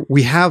is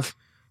we have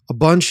a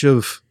bunch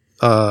of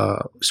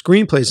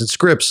screenplays and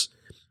scripts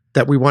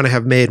that we want to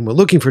have made, and we're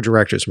looking for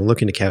directors, and we're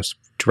looking to cast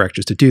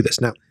directors to do this.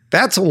 Now,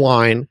 that's a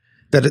line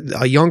that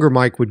a younger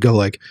Mike would go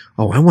like,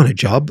 oh, I want a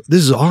job.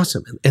 This is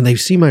awesome. And they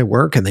see my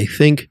work, and they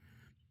think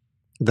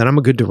that I'm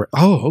a good director.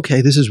 Oh,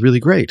 okay, this is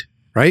really great,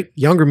 right?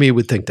 Younger me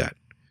would think that.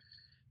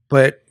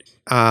 But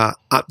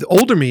the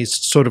older me is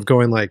sort of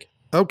going like,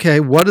 okay,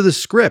 what are the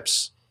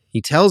scripts?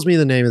 He tells me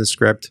the name of the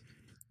script.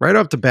 Right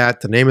off the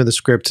bat, the name of the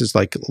script is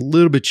like a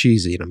little bit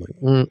cheesy. And I'm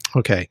like,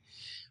 okay.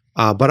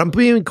 But I'm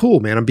being cool,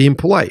 man. I'm being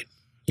polite,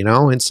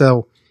 And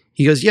so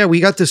he goes, yeah, we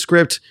got the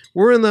script.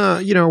 We're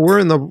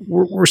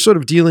sort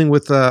of dealing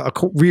with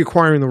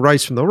reacquiring the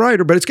rights from the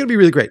writer, but it's going to be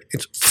really great.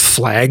 It's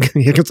flag.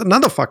 It's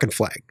another fucking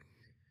flag.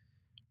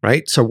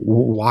 Right? So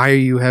why are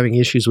you having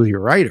issues with your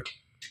writer?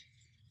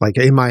 Like,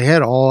 in my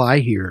head, all I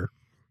hear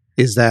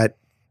is that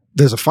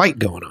there's a fight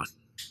going on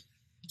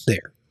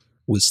there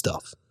with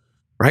stuff,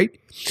 right?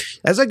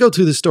 As I go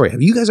through this story,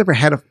 have you guys ever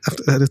had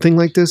a thing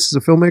like this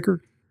as a filmmaker?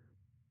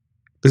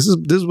 This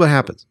is what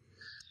happens.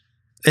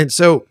 And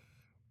so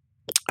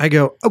I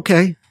go,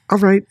 okay, all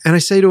right. And I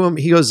say to him,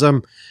 he goes,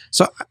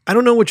 so I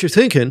don't know what you're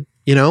thinking,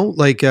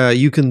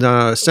 you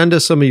can send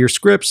us some of your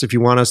scripts if you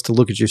want us to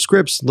look at your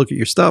scripts, look at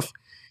your stuff.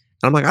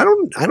 And I'm like, I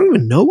don't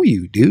even know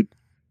you, dude.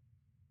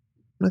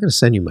 I'm not going to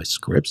send you my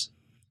scripts.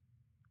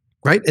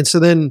 Right. And so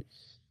then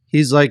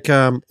he's like,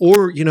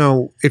 or, you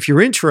know, if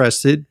you're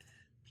interested,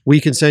 we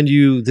can send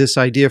you this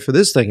idea for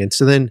this thing. And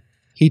so then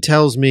he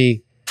tells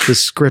me the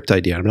script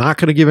idea. I'm not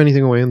going to give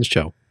anything away on the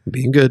show. I'm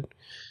being good.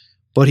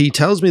 But he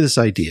tells me this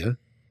idea.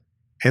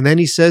 And then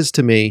he says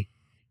to me,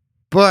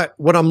 but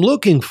what I'm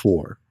looking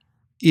for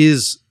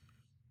is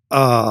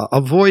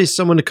a voice,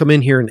 someone to come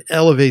in here and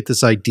elevate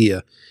this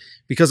idea,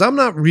 because I'm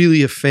not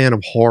really a fan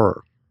of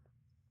horror.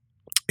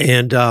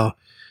 And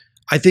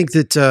I think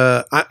that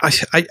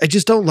I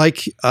just don't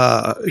like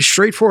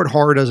straightforward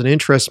horror doesn't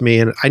interest me.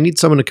 And I need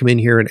someone to come in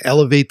here and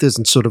elevate this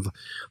and sort of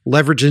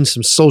leverage in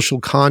some social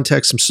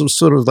context, some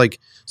sort of like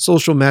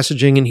social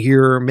messaging in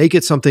here, make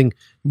it something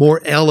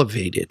more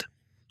elevated.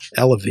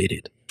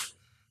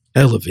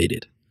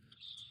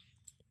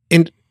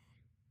 And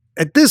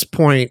at this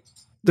point,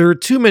 there are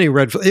too many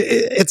red flags.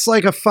 It's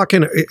like a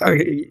fucking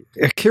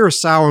a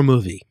Kurosawa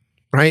movie,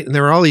 right? And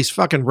there are all these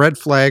fucking red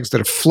flags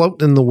that are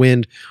floating in the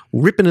wind,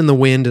 ripping in the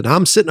wind, and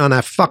I'm sitting on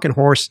that fucking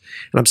horse,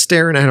 and I'm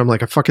staring at him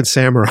like a fucking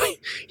samurai.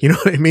 You know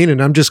what I mean?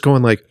 And I'm just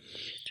going like,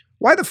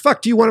 why the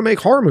fuck do you want to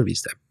make horror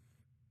movies then?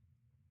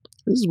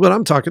 This is what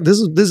I'm talking. This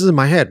is in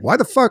my head. Why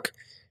the fuck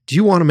do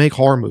you want to make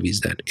horror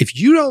movies then? If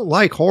you don't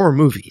like horror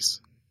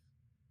movies,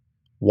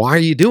 why are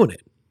you doing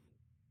it?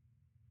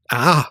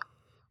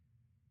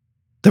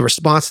 The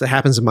response that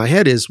happens in my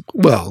head is,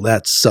 well,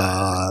 that's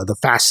the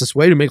fastest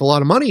way to make a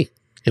lot of money,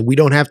 and we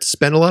don't have to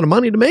spend a lot of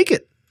money to make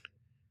it.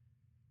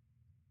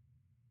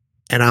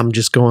 And I'm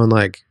just going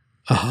like,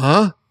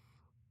 right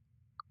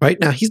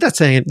now, he's not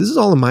saying, this is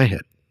all in my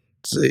head.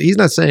 So he's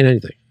not saying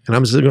anything. And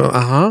I'm just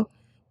going,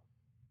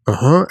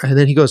 And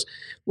then he goes,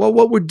 well,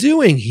 what we're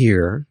doing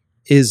here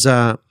is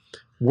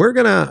we're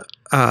going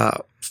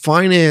to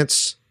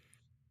finance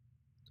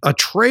a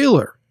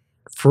trailer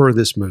for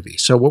this movie.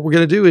 So what we're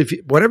going to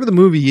do, whatever the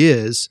movie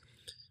is,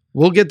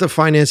 we'll get the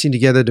financing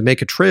together to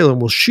make a trailer, and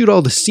we'll shoot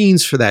all the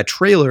scenes for that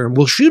trailer, and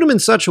we'll shoot them in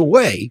such a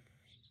way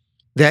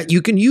that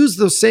you can use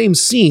those same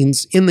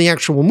scenes in the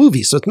actual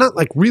movie. So it's not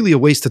like really a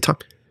waste of time.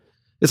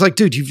 It's like,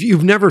 dude,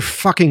 you've never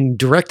fucking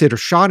directed or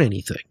shot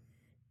anything.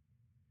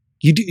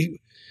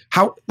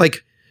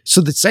 So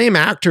the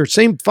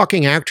same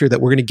fucking actor that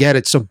we're going to get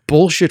at some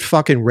bullshit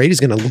fucking rate is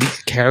going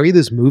to carry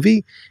this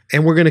movie,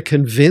 and we're going to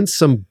convince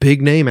some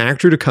big name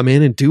actor to come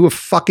in and do a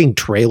fucking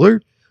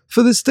trailer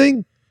for this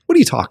thing? What are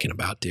you talking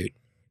about, dude?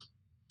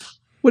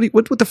 What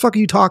the fuck are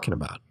you talking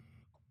about?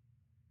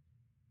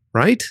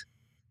 Right?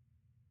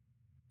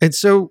 And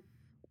so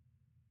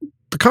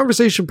the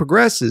conversation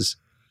progresses,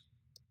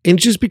 and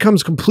it just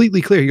becomes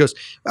completely clear. He goes,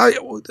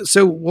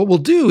 so what we'll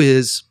do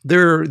is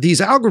there are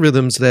these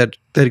algorithms that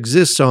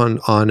exist on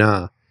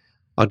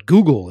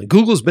Google, and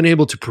Google's been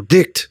able to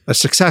predict a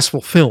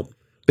successful film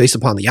based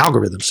upon the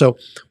algorithm. So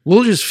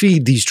we'll just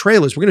feed these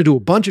trailers. We're going to do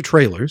a bunch of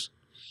trailers,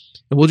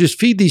 and we'll just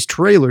feed these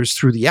trailers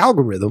through the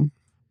algorithm,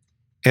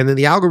 and then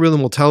the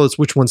algorithm will tell us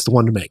which one's the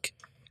one to make.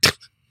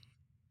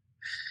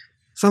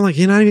 So I'm like,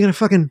 you're not even going to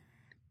fucking...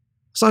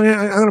 So I'm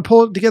going to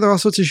pull together all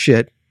sorts of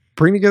shit,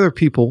 bring together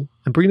people,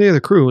 and bring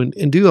together crew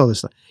and do all this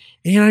stuff.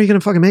 And you're not even going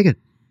to fucking make it.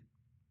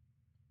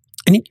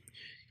 And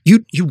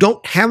you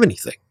don't have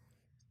anything.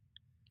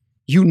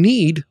 You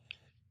need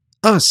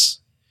us.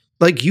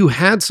 Like, you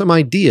had some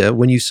idea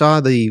when you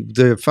saw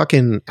the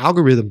fucking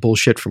algorithm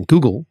bullshit from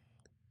Google,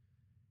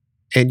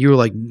 and you were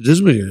like, this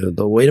is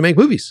the way to make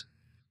movies.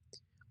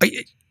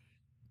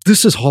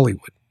 This is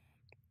Hollywood.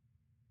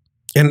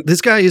 And this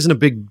guy isn't a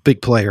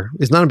big player.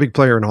 He's not a big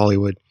player in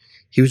Hollywood.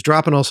 He was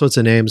dropping all sorts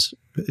of names.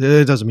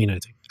 It doesn't mean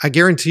anything. I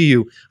guarantee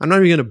you, I'm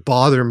not even going to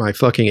bother my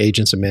fucking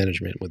agents and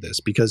management with this,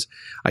 because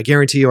I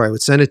guarantee you I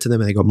would send it to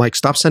them and they go, Mike,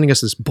 stop sending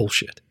us this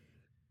bullshit.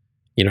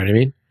 You know what I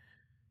mean?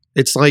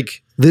 It's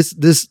like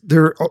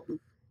there are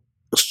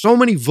so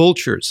many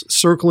vultures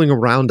circling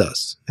around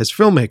us as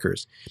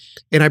filmmakers.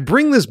 And I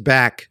bring this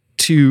back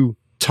to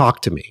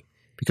Talk to Me,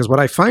 because what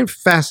I find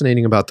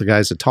fascinating about the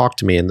guys that talk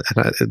to me, and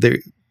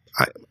the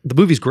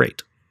movie's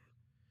great.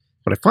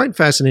 What I find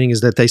fascinating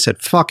is that they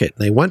said, fuck it.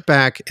 And they went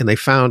back and they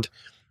found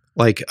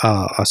like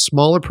a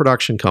smaller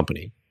production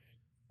company.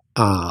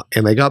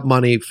 And they got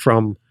money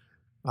from,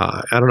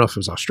 I don't know if it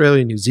was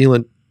Australia, New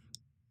Zealand.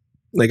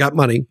 They got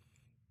money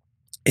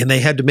and they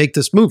had to make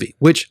this movie,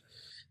 which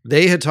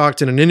they had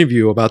talked in an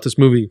interview about this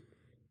movie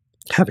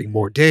having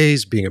more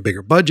days, being a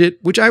bigger budget,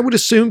 which I would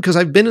assume, because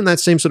I've been in that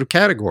same sort of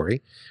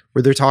category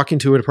where they're talking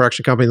to a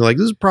production company. They're like,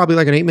 this is probably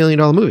like an $8 million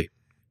movie.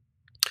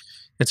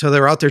 And so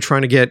they're out there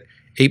trying to get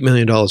 $8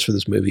 million for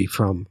this movie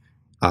from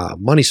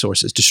money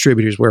sources,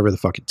 distributors, wherever the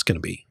fuck it's going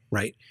to be,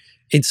 right?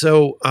 And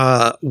so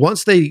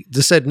once they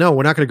just said, no,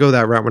 we're not going to go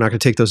that route. We're not going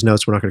to take those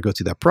notes. We're not going to go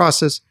through that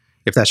process.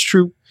 If that's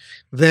true,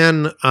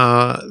 then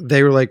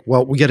they were like,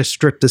 well, we got to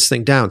strip this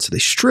thing down. So they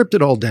stripped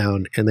it all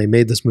down and they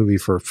made this movie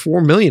for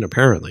 $4 million,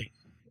 apparently,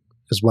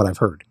 is what I've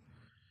heard,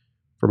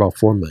 for about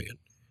 $4 million.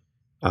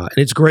 And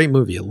it's a great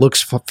movie. It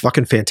looks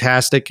fucking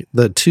fantastic.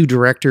 The two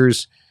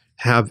directors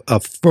have a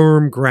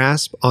firm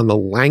grasp on the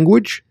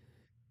language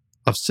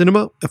of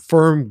cinema, a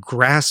firm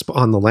grasp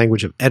on the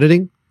language of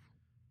editing,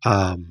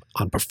 on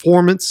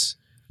performance.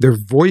 Their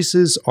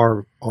voices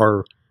are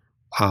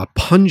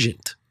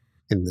pungent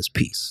in this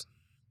piece.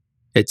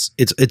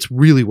 It's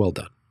really well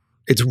done.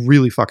 It's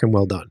really fucking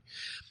well done.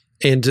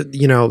 And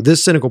you know,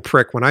 this cynical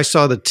prick, when I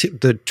saw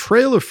the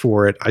trailer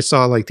for it, I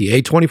saw like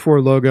the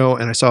A24 logo,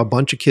 and I saw a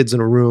bunch of kids in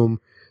a room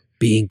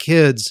being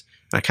kids,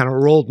 and I kind of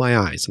rolled my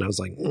eyes, and I was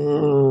like,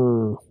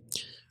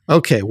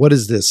 okay, what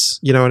is this?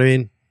 You know what I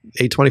mean?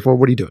 A24,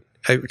 what are you doing?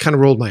 I kind of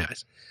rolled my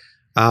eyes.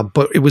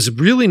 But it was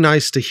really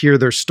nice to hear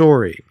their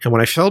story. And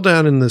when I fell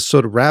down in this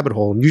sort of rabbit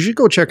hole, and you should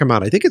go check them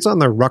out. I think it's on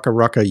their Rucka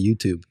Rucka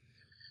YouTube.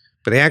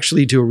 But they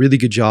actually do a really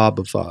good job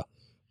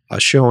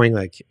of showing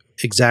like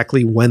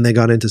exactly when they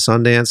got into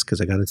Sundance, because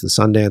they got into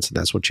Sundance and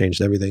that's what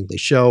changed everything. They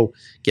show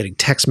getting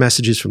text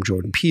messages from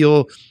Jordan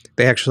Peele.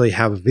 They actually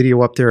have a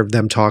video up there of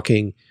them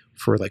talking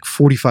for like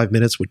 45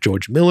 minutes with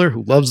George Miller,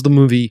 who loves the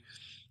movie.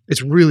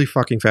 It's really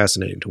fucking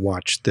fascinating to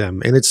watch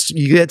them. And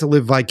you get to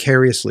live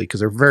vicariously because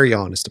they're very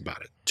honest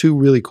about it. Two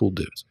really cool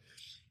dudes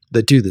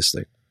that do this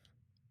thing.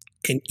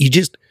 And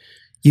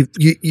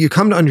you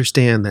come to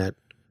understand that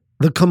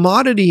the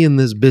commodity in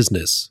this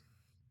business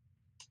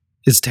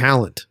is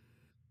talent.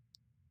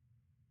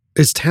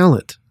 It's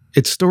talent.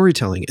 It's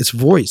storytelling. It's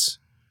voice.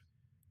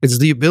 It's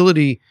the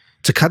ability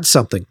to cut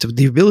something,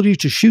 the ability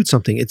to shoot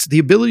something. It's the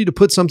ability to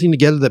put something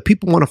together that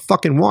people want to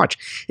fucking watch.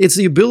 It's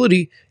the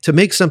ability to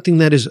make something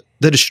that is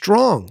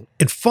strong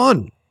and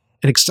fun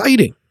and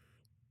exciting.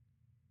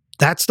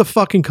 That's the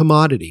fucking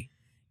commodity.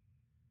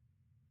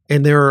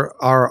 And there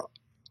are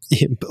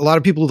a lot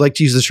of people like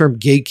to use the term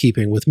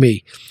gatekeeping with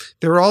me.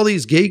 There are all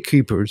these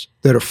gatekeepers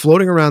that are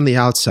floating around the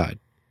outside,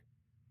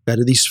 that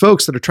are these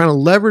folks that are trying to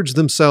leverage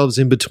themselves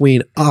in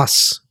between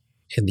us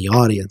and the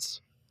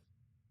audience.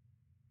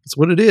 That's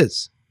what it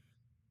is.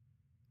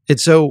 And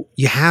so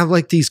you have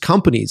like these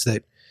companies,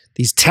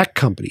 these tech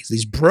companies,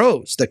 these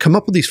bros that come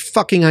up with these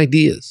fucking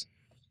ideas.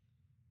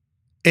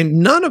 And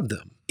none of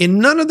them, in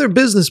none of their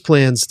business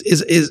plans,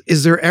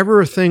 is there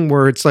ever a thing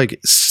where it's like,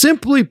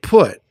 simply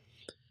put,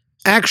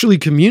 actually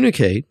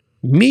communicate,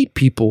 meet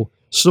people,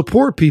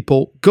 support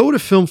people, go to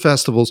film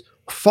festivals,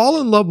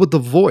 fall in love with the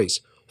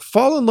voice,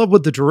 fall in love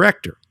with the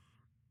director,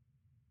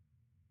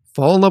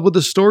 fall in love with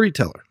the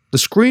storyteller, the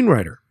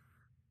screenwriter,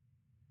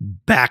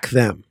 back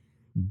them,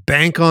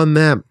 bank on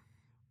them.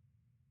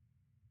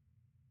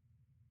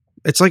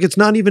 It's like it's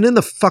not even in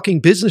the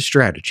fucking business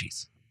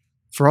strategies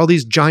for all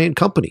these giant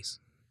companies.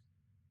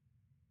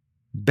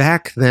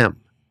 Back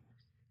them.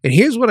 And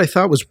here's what I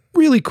thought was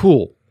really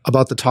cool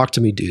about the Talk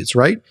to Me dudes,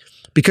 right?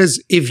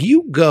 Because if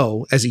you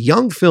go as a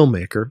young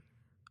filmmaker,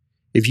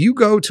 if you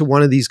go to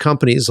one of these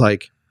companies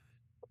like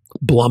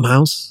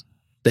Blumhouse,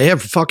 they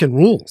have fucking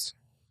rules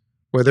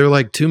where they're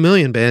like, 2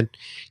 million, man.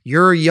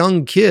 You're a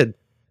young kid.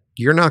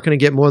 You're not going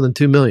to get more than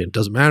 2 million.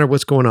 Doesn't matter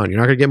what's going on. You're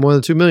not going to get more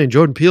than 2 million.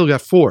 Jordan Peele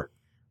got 4.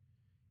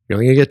 You're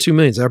only going to get 2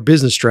 million. It's our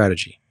business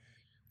strategy.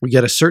 We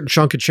get a certain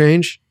chunk of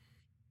change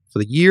for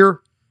the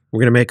year. We're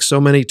going to make so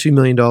many $2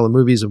 million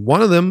movies, and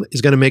one of them is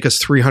going to make us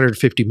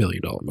 $350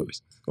 million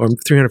movies, or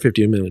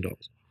 $350 million.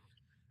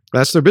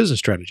 That's their business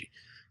strategy.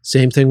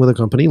 Same thing with a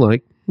company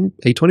like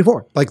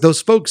A24. Like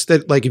those folks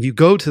that, like, if you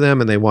go to them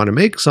and they want to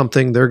make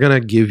something, they're going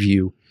to give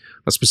you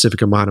a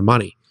specific amount of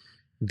money.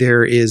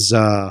 There is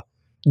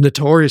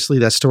notoriously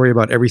that story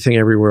about Everything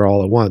Everywhere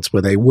All at Once,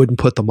 where they wouldn't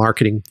put the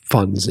marketing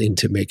funds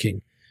into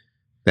making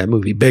that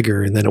movie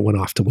bigger, and then it went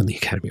off to win the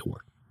Academy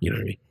Award. You know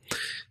what I mean?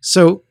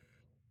 So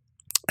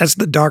that's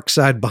the dark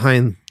side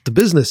behind the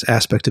business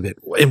aspect of it.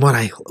 And what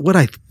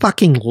I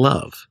fucking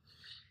love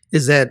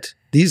is that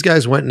these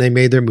guys went and they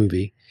made their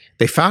movie.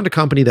 They found a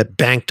company that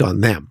banked on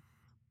them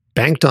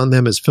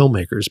as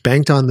filmmakers,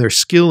 banked on their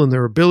skill and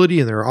their ability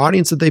and their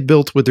audience that they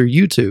built with their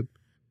YouTube,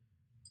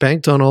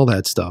 banked on all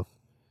that stuff.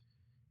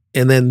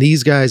 And then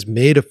these guys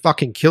made a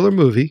fucking killer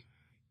movie,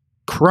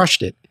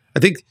 crushed it. I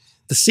think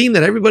the scene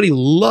that everybody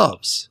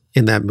loves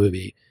in that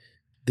movie,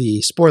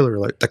 the spoiler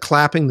alert, the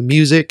clapping, the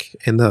music,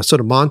 and the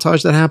sort of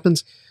montage that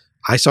happens.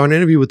 I saw an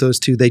interview with those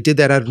two. They did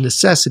that out of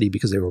necessity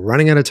because they were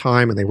running out of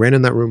time, and they ran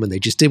in that room and they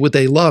just did what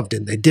they loved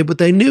and they did what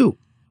they knew.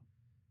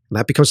 And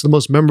that becomes the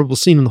most memorable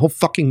scene in the whole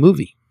fucking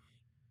movie.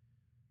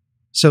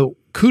 So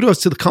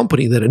kudos to the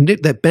company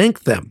that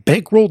banked them,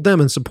 bankrolled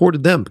them and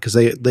supported them because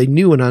they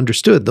knew and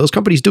understood. Those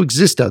companies do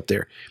exist out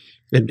there.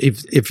 And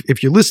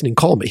if you're listening,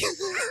 call me.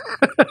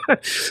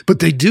 But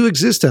they do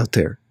exist out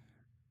there.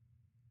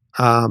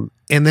 And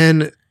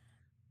then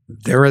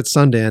they're at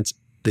Sundance.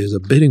 There's a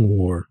bidding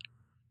war,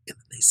 and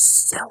they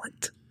sell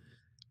it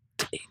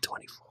to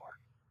A24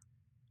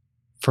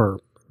 for,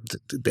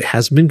 it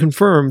hasn't been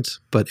confirmed,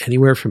 but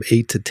anywhere from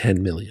 8 to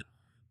 10 million.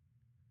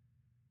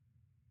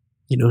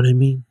 You know what I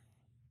mean?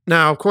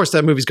 Now, of course,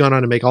 that movie's gone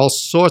on to make all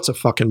sorts of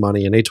fucking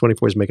money, and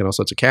A24 is making all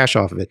sorts of cash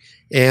off of it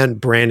and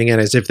branding it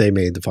as if they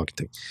made the fucking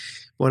thing.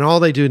 When all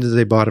they do is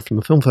they bought it from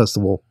a film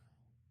festival.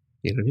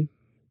 You know what I mean?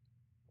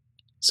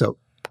 So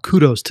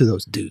kudos to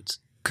those dudes.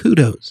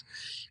 Kudos.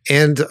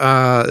 And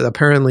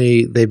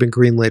apparently they've been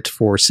greenlit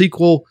for a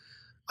sequel.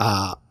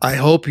 I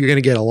hope you're going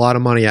to get a lot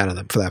of money out of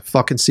them for that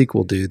fucking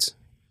sequel, dudes.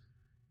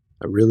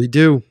 I really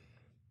do.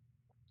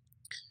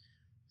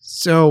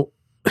 So,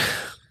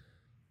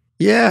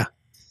 yeah.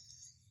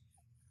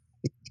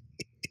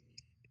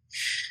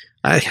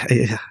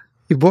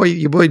 Your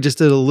boy just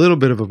did a little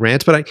bit of a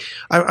rant, but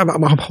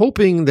I'm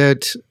hoping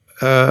that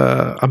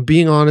I'm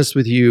being honest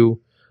with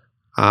you,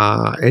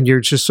 and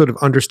you're just sort of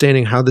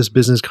understanding how this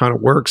business kind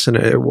of works, and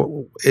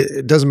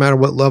it doesn't matter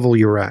what level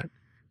you're at.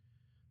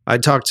 I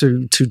talk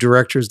to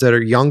directors that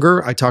are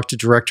younger. I talk to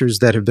directors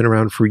that have been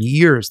around for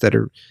years, that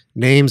are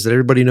names that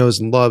everybody knows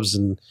and loves,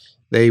 and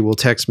they will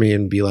text me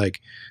and be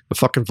like, "The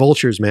fucking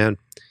vultures, man."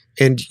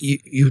 And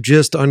you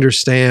just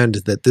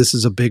understand that this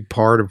is a big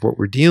part of what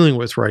we're dealing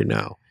with right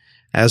now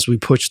as we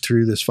push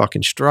through this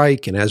fucking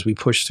strike and as we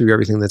push through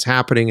everything that's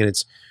happening. And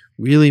it's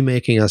really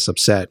making us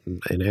upset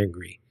and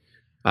angry.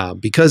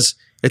 Because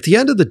at the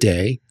end of the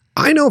day,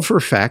 I know for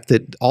a fact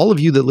that all of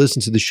you that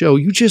listen to the show,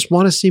 you just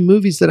want to see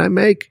movies that I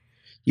make.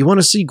 You want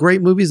to see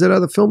great movies that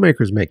other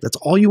filmmakers make. That's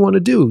all you want to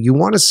do. You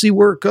want to see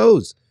where it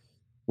goes.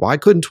 Why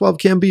couldn't 12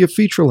 Cam be a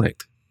feature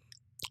length?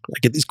 I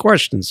get these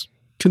questions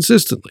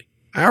consistently,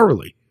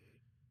 hourly,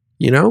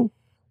 you know?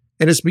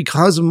 And it's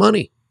because of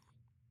money.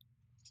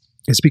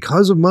 It's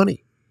because of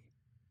money.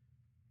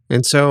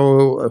 And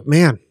so,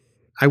 man,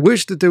 I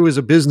wish that there was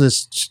a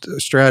business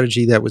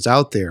strategy that was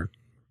out there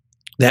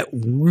that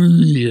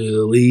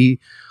really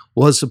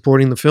was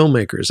supporting the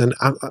filmmakers. And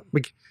I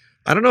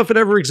don't know if it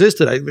ever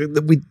existed.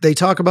 They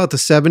talk about the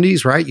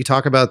 70s, right? You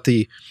talk about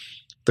the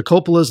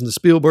Coppolas and the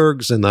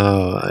Spielbergs and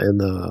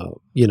the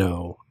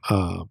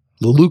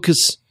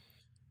Lucas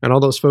and all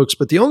those folks.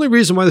 But the only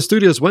reason why the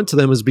studios went to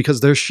them is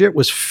because their shit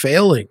was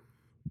failing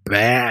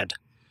bad.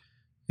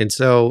 And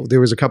so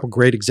there was a couple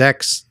great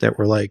execs that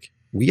were like,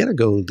 we got to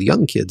go with the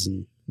young kids.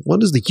 And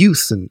what is the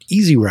youth and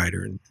Easy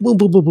Rider and boom,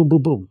 boom, boom, boom,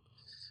 boom, boom.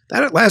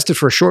 That lasted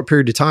for a short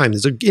period of time.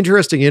 There's an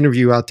interesting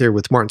interview out there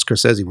with Martin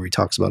Scorsese where he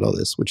talks about all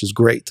this, which is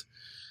great.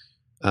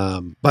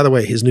 By the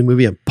way, his new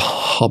movie I'm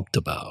pumped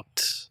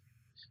about.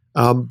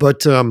 Yeah,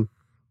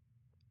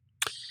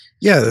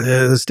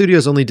 the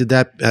studios only did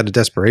that out of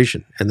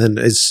desperation. And then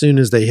as soon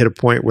as they hit a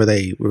point where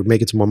they were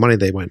making some more money,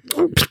 they went,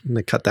 and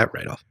they cut that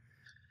right off.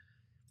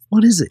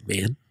 What is it,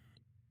 man?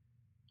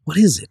 What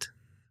is it?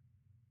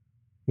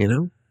 You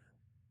know?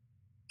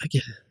 I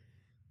get it.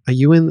 Are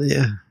you in?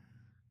 Yeah.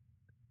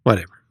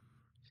 Whatever.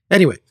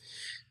 Anyway,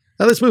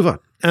 let's move on.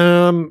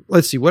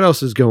 Let's see what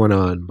else is going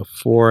on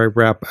before I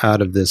wrap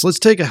out of this. Let's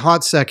take a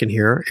hot second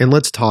here and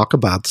let's talk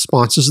about the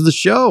sponsors of the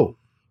show.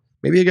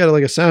 Maybe I got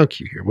like a sound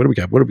cue here. What do we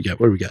got?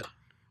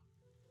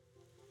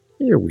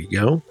 Here we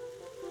go.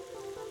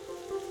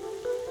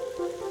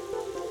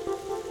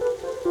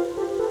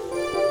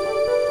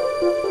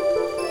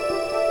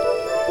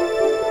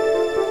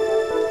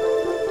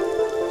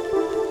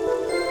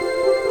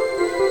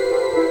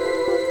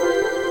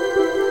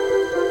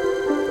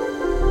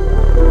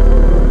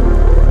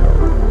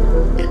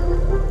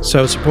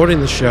 So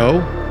supporting the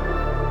show,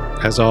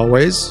 as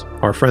always,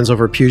 our friends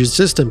over at Puget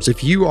Systems.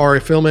 If you are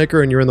a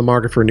filmmaker and you're in the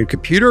market for a new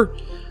computer,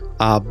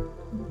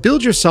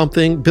 build yourself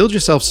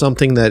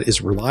something that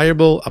is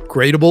reliable,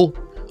 upgradable,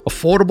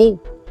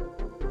 affordable,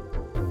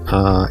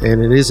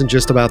 and it isn't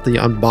just about the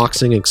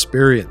unboxing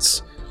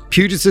experience.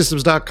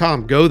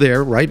 PugetSystems.com. Go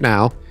there right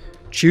now.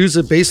 Choose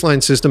a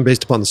baseline system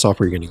based upon the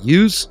software you're going to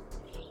use.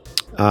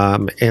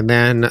 And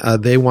then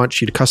they want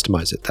you to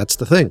customize it. That's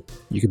the thing.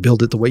 You can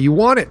build it the way you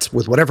want it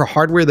with whatever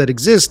hardware that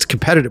exists,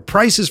 competitive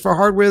prices for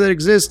hardware that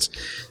exists.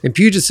 And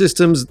Puget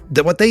Systems,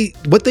 what they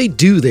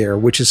do there,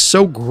 which is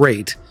so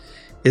great,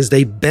 is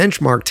they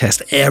benchmark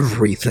test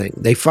everything.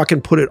 They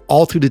fucking put it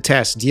all through the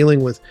test,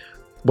 dealing with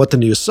what the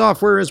new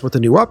software is, what the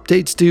new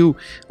updates do,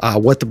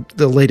 what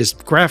the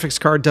latest graphics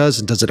card does,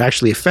 and does it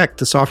actually affect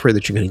the software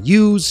that you're going to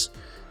use.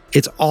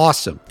 It's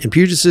awesome. In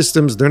Puget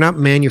Systems, they're not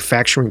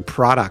manufacturing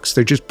products.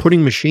 They're just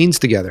putting machines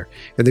together.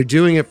 And they're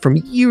doing it from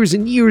years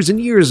and years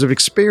and years of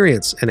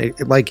experience. And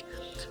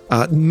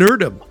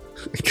nerdom,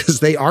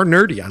 because they are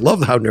nerdy. I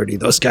love how nerdy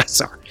those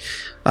guys are.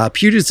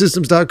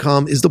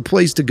 PugetSystems.com is the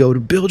place to go to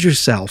build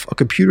yourself a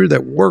computer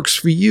that works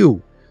for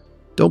you.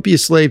 Don't be a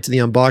slave to the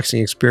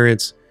unboxing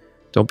experience.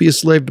 Don't be a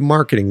slave to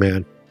marketing,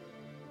 man.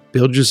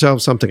 Build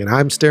yourself something. And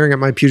I'm staring at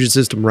my Puget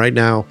System right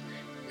now,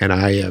 and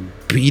I am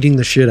beating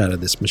the shit out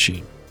of this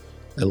machine.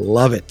 I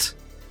love it.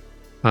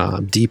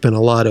 I'm deep in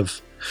a lot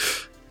of,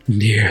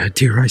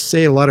 dare I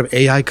say, a lot of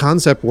AI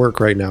concept work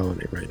right now.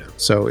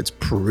 So it's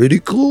pretty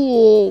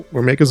cool.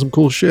 We're making some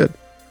cool shit.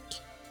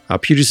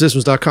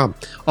 PugetSystems.com.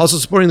 Also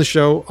supporting the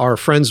show, our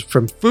friends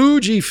from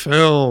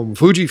Fujifilm.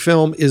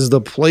 Fujifilm is the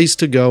place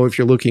to go if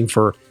you're looking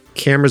for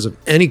cameras of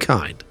any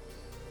kind.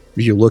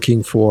 If you're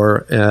looking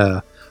for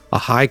a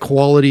high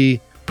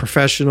quality,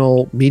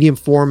 professional, medium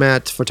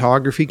format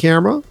photography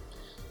camera,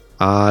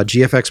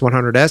 GFX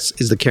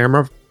 100S is the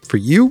camera for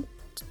you.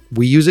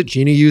 We use it.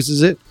 Gina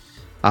uses it.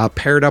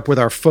 Paired up with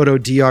our Photo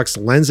Deox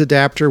lens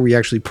adapter, we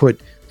actually put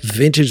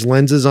vintage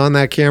lenses on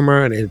that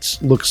camera, and it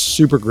looks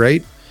super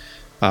great.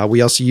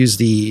 We also use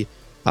the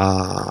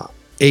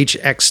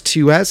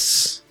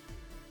HX2S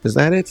Is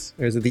that it?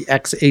 Or is it the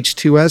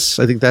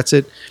XH2S? I think that's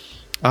it.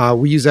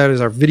 We use that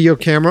as our video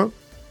camera.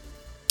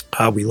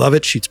 We love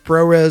it. Shoots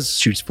ProRes,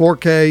 shoots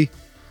 4K,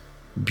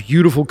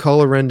 beautiful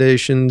color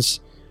renditions.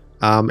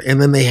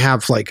 And then they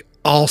have like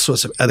all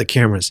sorts of other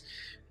cameras.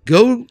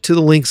 Go to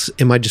the links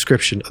in my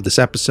description of this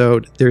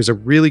episode. There's a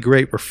really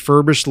great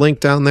refurbished link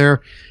down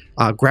there.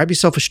 Grab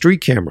yourself a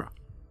street camera,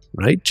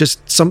 right?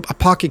 Just a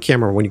pocket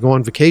camera when you go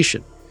on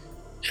vacation.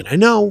 And I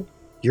know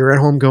you're at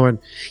home going,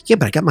 yeah,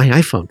 but I got my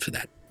iPhone for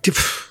that.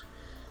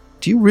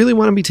 Do you really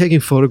want to be taking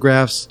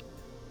photographs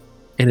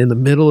and in the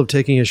middle of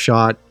taking a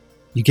shot,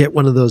 you get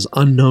one of those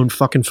unknown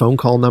fucking phone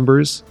call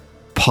numbers,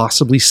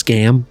 possibly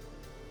scam,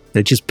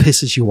 that just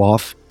pisses you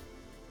off?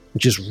 It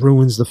just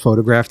ruins the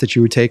photograph that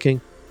you were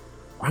taking?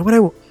 Why would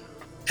I?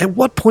 At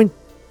what point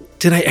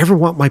did I ever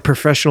want my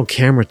professional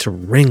camera to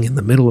ring in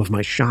the middle of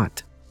my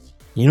shot?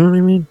 You know what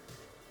I mean?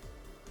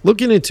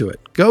 Looking into it.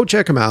 Go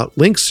check them out.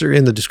 Links are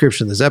in the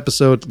description of this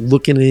episode.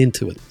 Looking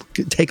into it.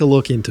 Take a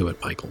look into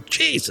it, Michael.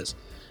 Jesus.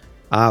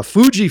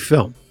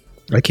 Fujifilm.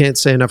 I can't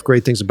say enough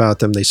great things about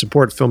them. They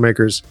support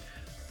filmmakers.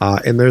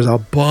 And there's a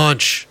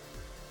bunch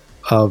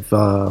of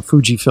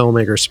Fuji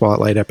Filmmaker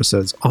Spotlight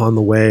episodes on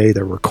the way.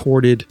 They're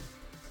recorded.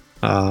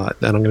 And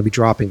I'm going to be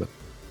dropping them.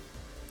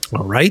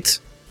 All right.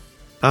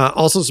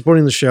 Also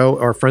supporting the show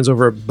are friends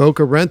over at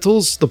Boca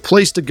Rentals, the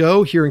place to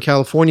go here in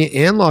California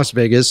and Las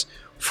Vegas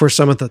for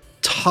some of the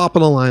top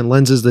of the line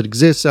lenses that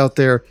exist out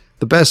there,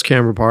 the best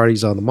camera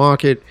parties on the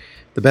market,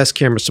 the best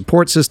camera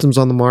support systems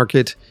on the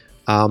market.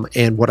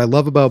 And what I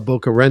love about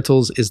Boca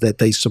Rentals is that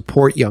they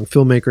support young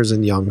filmmakers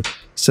and young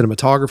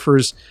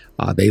cinematographers.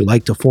 They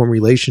like to form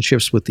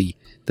relationships with the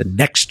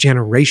next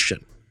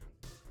generation,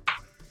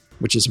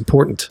 which is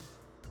important.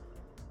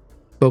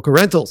 Boca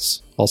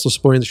Rentals, also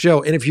supporting the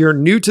show. And if you're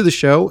new to the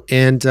show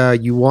and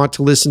you want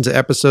to listen to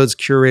episodes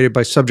curated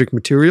by subject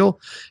material,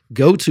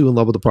 go to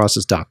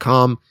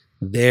inlovewiththeprocess.com.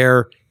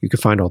 There you can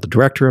find all the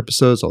director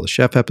episodes, all the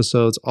chef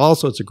episodes, all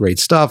sorts of great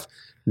stuff,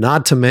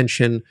 not to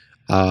mention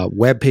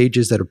web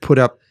pages that are put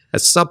up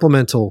as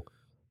supplemental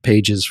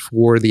pages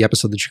for the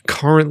episode that you're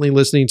currently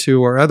listening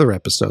to or other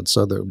episodes.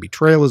 So there will be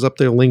trailers up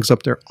there, links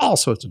up there, all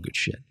sorts of good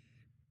shit.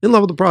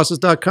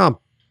 inlovewiththeprocess.com.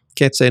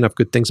 Can't say enough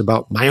good things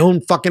about my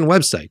own fucking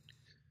website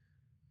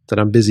that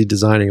I'm busy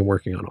designing and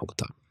working on all the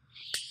time.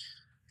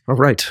 All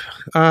right.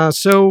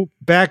 So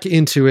back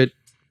into it.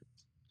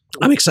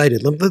 I'm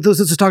excited.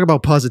 Let's talk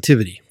about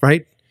positivity,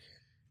 right?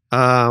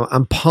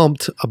 I'm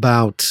pumped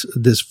about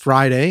this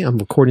Friday. I'm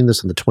recording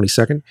this on the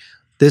 22nd.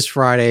 This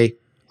Friday,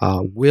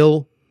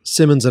 Will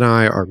Simmons and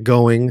I are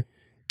going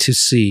to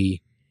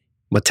see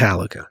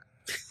Metallica.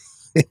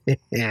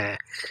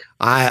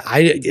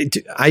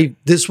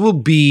 This will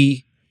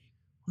be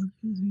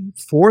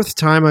fourth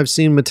time I've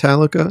seen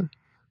Metallica.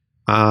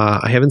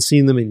 I haven't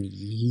seen them in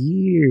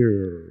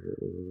years.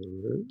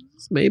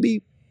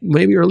 Maybe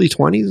early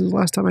 20s is the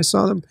last time I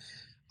saw them.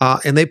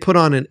 And they put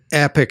on an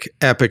epic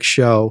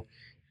show.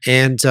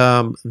 And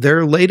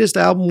their latest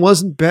album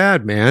wasn't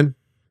bad, man.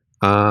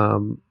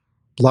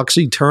 Lux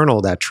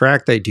Eternal, that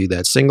track they do,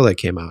 that single that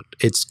came out,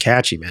 it's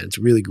catchy, man. It's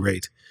really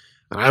great.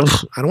 I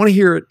don't want to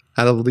hear it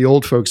out of the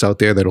old folks out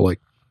there that are like,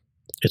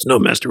 it's no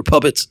Master of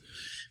Puppets.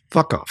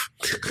 Fuck off.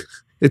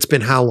 It's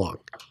been how long?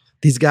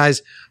 These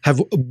guys have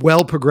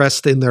well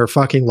progressed in their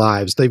fucking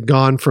lives. They've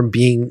gone from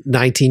being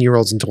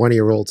 19-year-olds and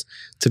 20-year-olds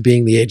to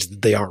being the age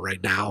that they are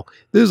right now.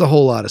 There's a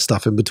whole lot of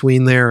stuff in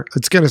between there.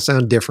 It's going to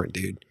sound different,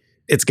 dude.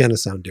 It's going to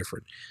sound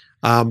different.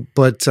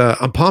 But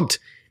I'm pumped.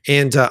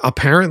 And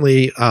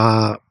apparently,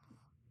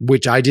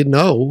 which I didn't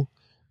know,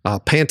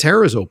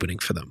 Pantera is opening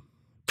for them.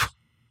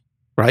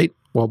 Right?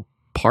 Well,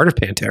 part of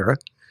Pantera.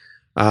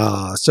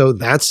 So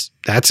that's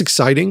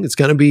exciting. It's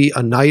going to be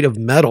a night of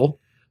metal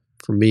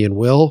for me and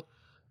Will.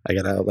 I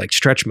got to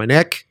stretch my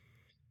neck.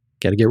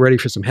 Got to get ready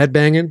for some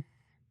headbanging.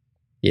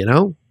 You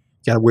know?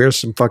 Got to wear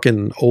some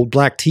fucking old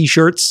black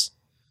t-shirts.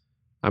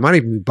 I might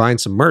even be buying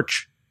some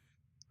merch.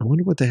 I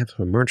wonder what they have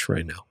for merch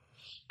right now.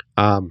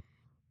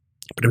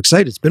 But I'm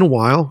excited. It's been a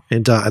while,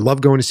 and I love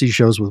going to see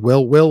shows with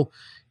Will. Will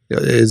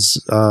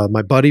is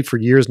my buddy for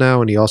years now,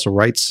 and he also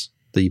writes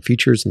the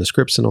features and the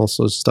scripts and all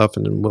sorts of stuff.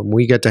 And when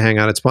we get to hang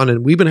out, it's fun.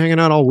 And we've been hanging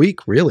out all week,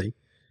 really.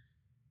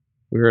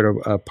 We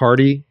were at a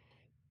party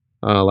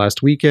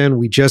last weekend.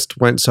 We just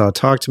went and saw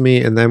Talk to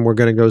Me, and then we're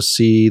going to go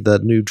see the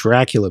new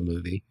Dracula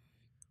movie.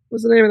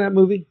 What's the name of that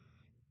movie?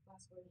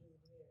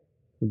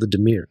 The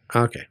Demir.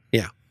 Okay,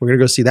 yeah. We're going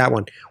to go see that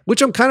one,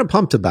 which I'm kind of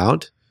pumped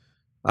about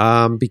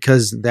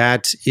because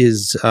that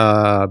is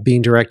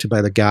being directed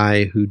by the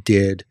guy who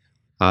did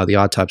The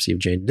Autopsy of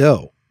Jane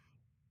Doe,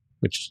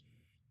 which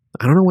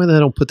I don't know why they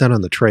don't put that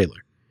on the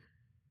trailer.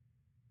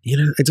 You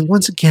know,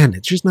 once again,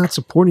 it's just not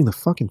supporting the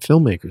fucking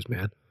filmmakers,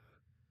 man.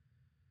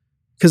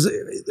 Because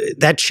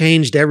that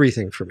changed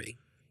everything for me.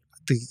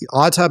 The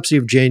Autopsy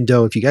of Jane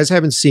Doe, if you guys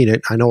haven't seen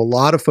it, I know a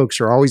lot of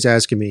folks are always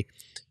asking me,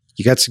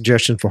 you got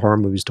suggestions for horror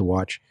movies to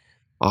watch.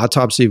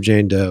 Autopsy of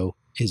Jane Doe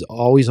is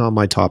always on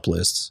my top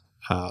lists.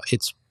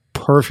 It's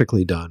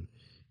perfectly done.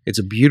 It's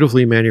a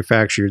beautifully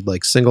manufactured,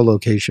 single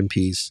location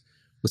piece.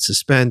 with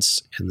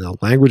suspense, and the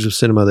language of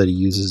cinema that he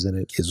uses in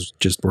it is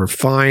just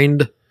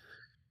refined.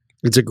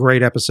 It's a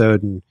great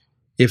episode. And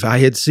if I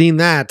had seen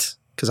that,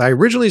 because I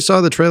originally saw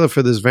the trailer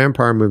for this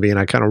vampire movie and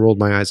I kind of rolled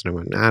my eyes and I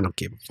went, nah, I don't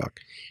give a fuck.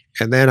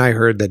 And then I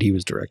heard that he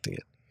was directing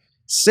it.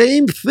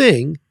 Same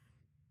thing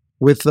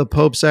with The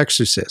Pope's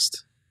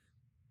Exorcist.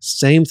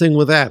 Same thing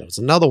with that. It was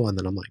another one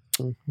that I'm like,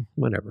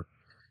 whatever.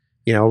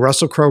 You know,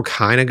 Russell Crowe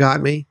kind of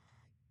got me,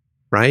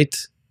 right?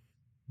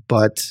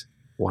 But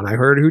when I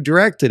heard who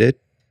directed it,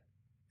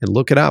 and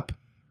look it up,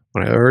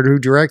 when I heard who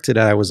directed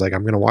it, I was like,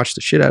 I'm going to watch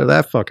the shit out of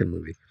that fucking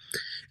movie.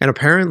 And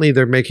apparently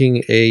they're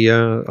making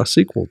a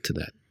sequel to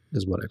that,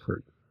 is what I've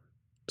heard.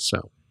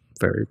 So,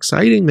 very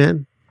exciting,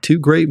 man. 2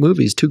 great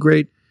movies, 2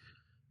 great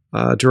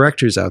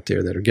directors out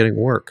there that are getting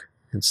work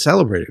and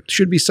celebrated.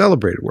 Should be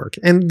celebrated work.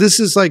 And this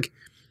is like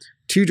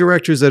 2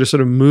 directors that are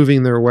sort of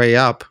moving their way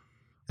up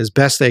as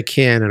best they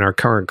can in our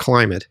current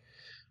climate,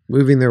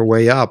 moving their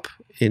way up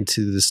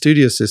into the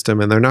studio system,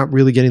 and they're not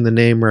really getting the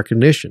name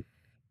recognition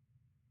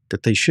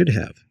that they should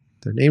have.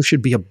 Their name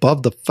should be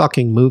above the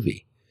fucking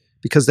movie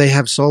because they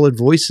have solid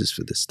voices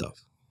for this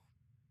stuff.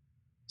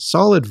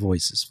 Solid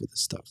voices for this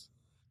stuff.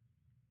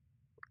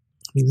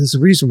 I mean, there's a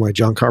reason why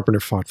John Carpenter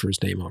fought for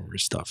his name over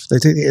his stuff.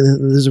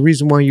 There's a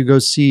reason why you go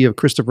see a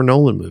Christopher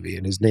Nolan movie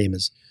and his name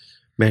is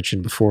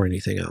mentioned before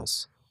anything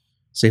else.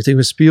 Same thing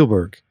with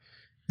Spielberg.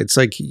 It's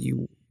like,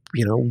 you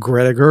know,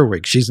 Greta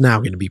Gerwig. She's now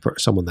going to be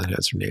someone that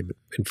has her name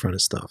in front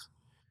of stuff.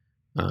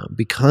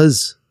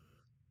 Because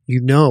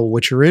you know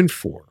what you're in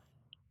for.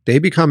 They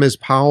become as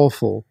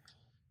powerful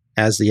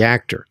as the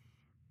actor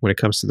when it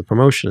comes to the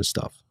promotion and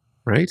stuff,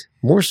 right?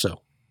 More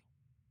so.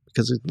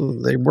 Because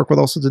they work with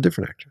all sorts of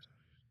different actors.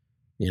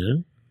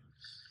 You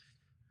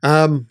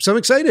know? So I'm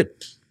excited.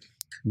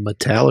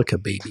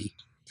 Metallica, baby.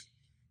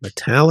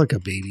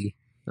 Metallica, baby.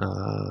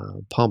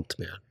 Pumped,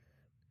 man.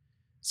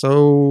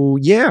 So,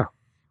 yeah.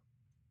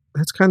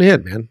 That's kind of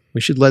it, man.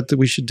 We should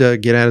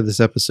get out of this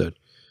episode.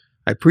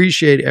 I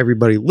appreciate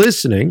everybody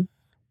listening.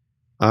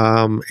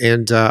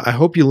 And I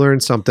hope you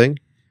learned something.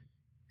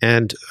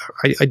 And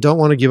I don't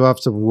want to give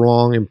off the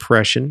wrong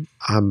impression.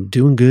 I'm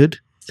doing good.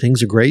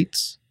 Things are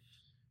great.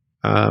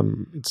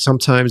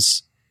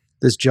 Sometimes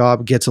this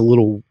job gets a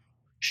little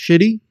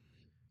shitty.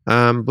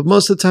 But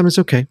most of the time it's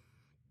okay.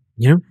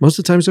 You know, most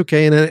of the time it's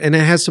okay. And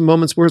it has some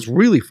moments where it's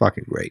really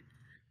fucking great.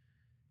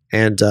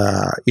 And,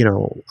 you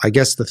know, I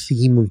guess the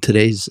theme of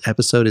today's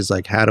episode is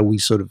like, how do we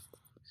sort of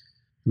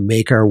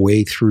make our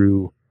way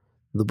through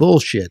the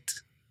bullshit?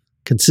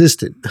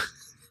 Consistent.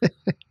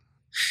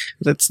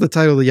 That's the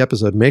title of the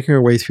episode, making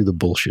our way through the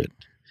bullshit.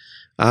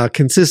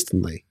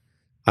 Consistently.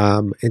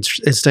 And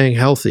staying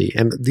healthy.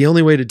 And the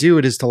only way to do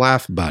it is to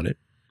laugh about it.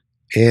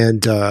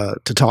 And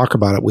to talk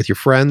about it with your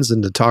friends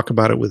and to talk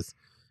about it with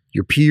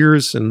your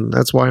peers. And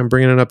that's why I'm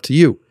bringing it up to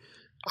you.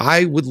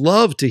 I would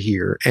love to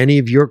hear any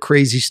of your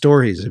crazy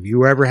stories. Have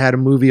you ever had a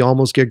movie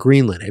almost get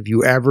greenlit? Have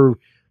you ever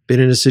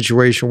been in a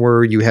situation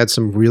where you had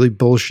some really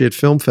bullshit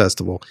film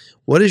festival?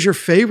 What is your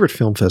favorite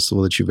film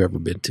festival that you've ever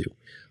been to?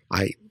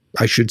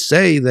 I should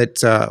say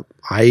that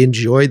I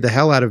enjoyed the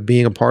hell out of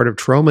being a part of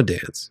Trauma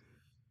Dance.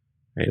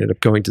 I ended up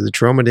going to the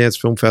Trauma Dance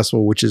Film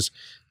Festival, which is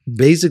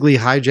basically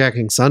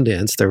hijacking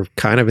Sundance. They're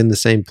kind of in the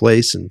same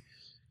place, and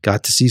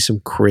got to see some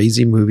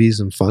crazy movies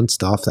and fun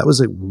stuff. That was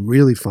a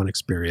really fun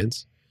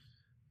experience.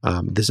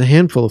 There's a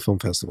handful of film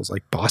festivals,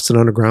 like Boston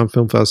Underground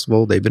Film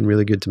Festival. They've been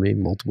really good to me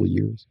multiple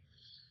years.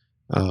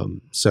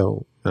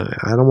 So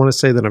I don't want to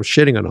say that I'm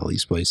shitting on all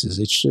these places.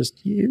 It's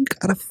just, you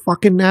gotta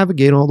fucking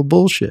navigate all the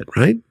bullshit,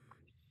 right?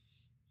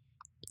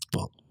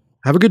 Well,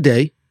 have a good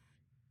day.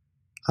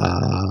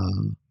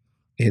 And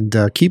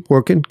keep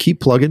working, keep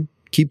plugging,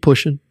 keep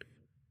pushing.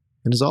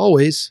 And as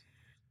always,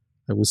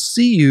 I will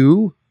see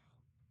you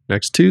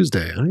next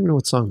Tuesday. I don't even know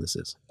what song this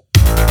is.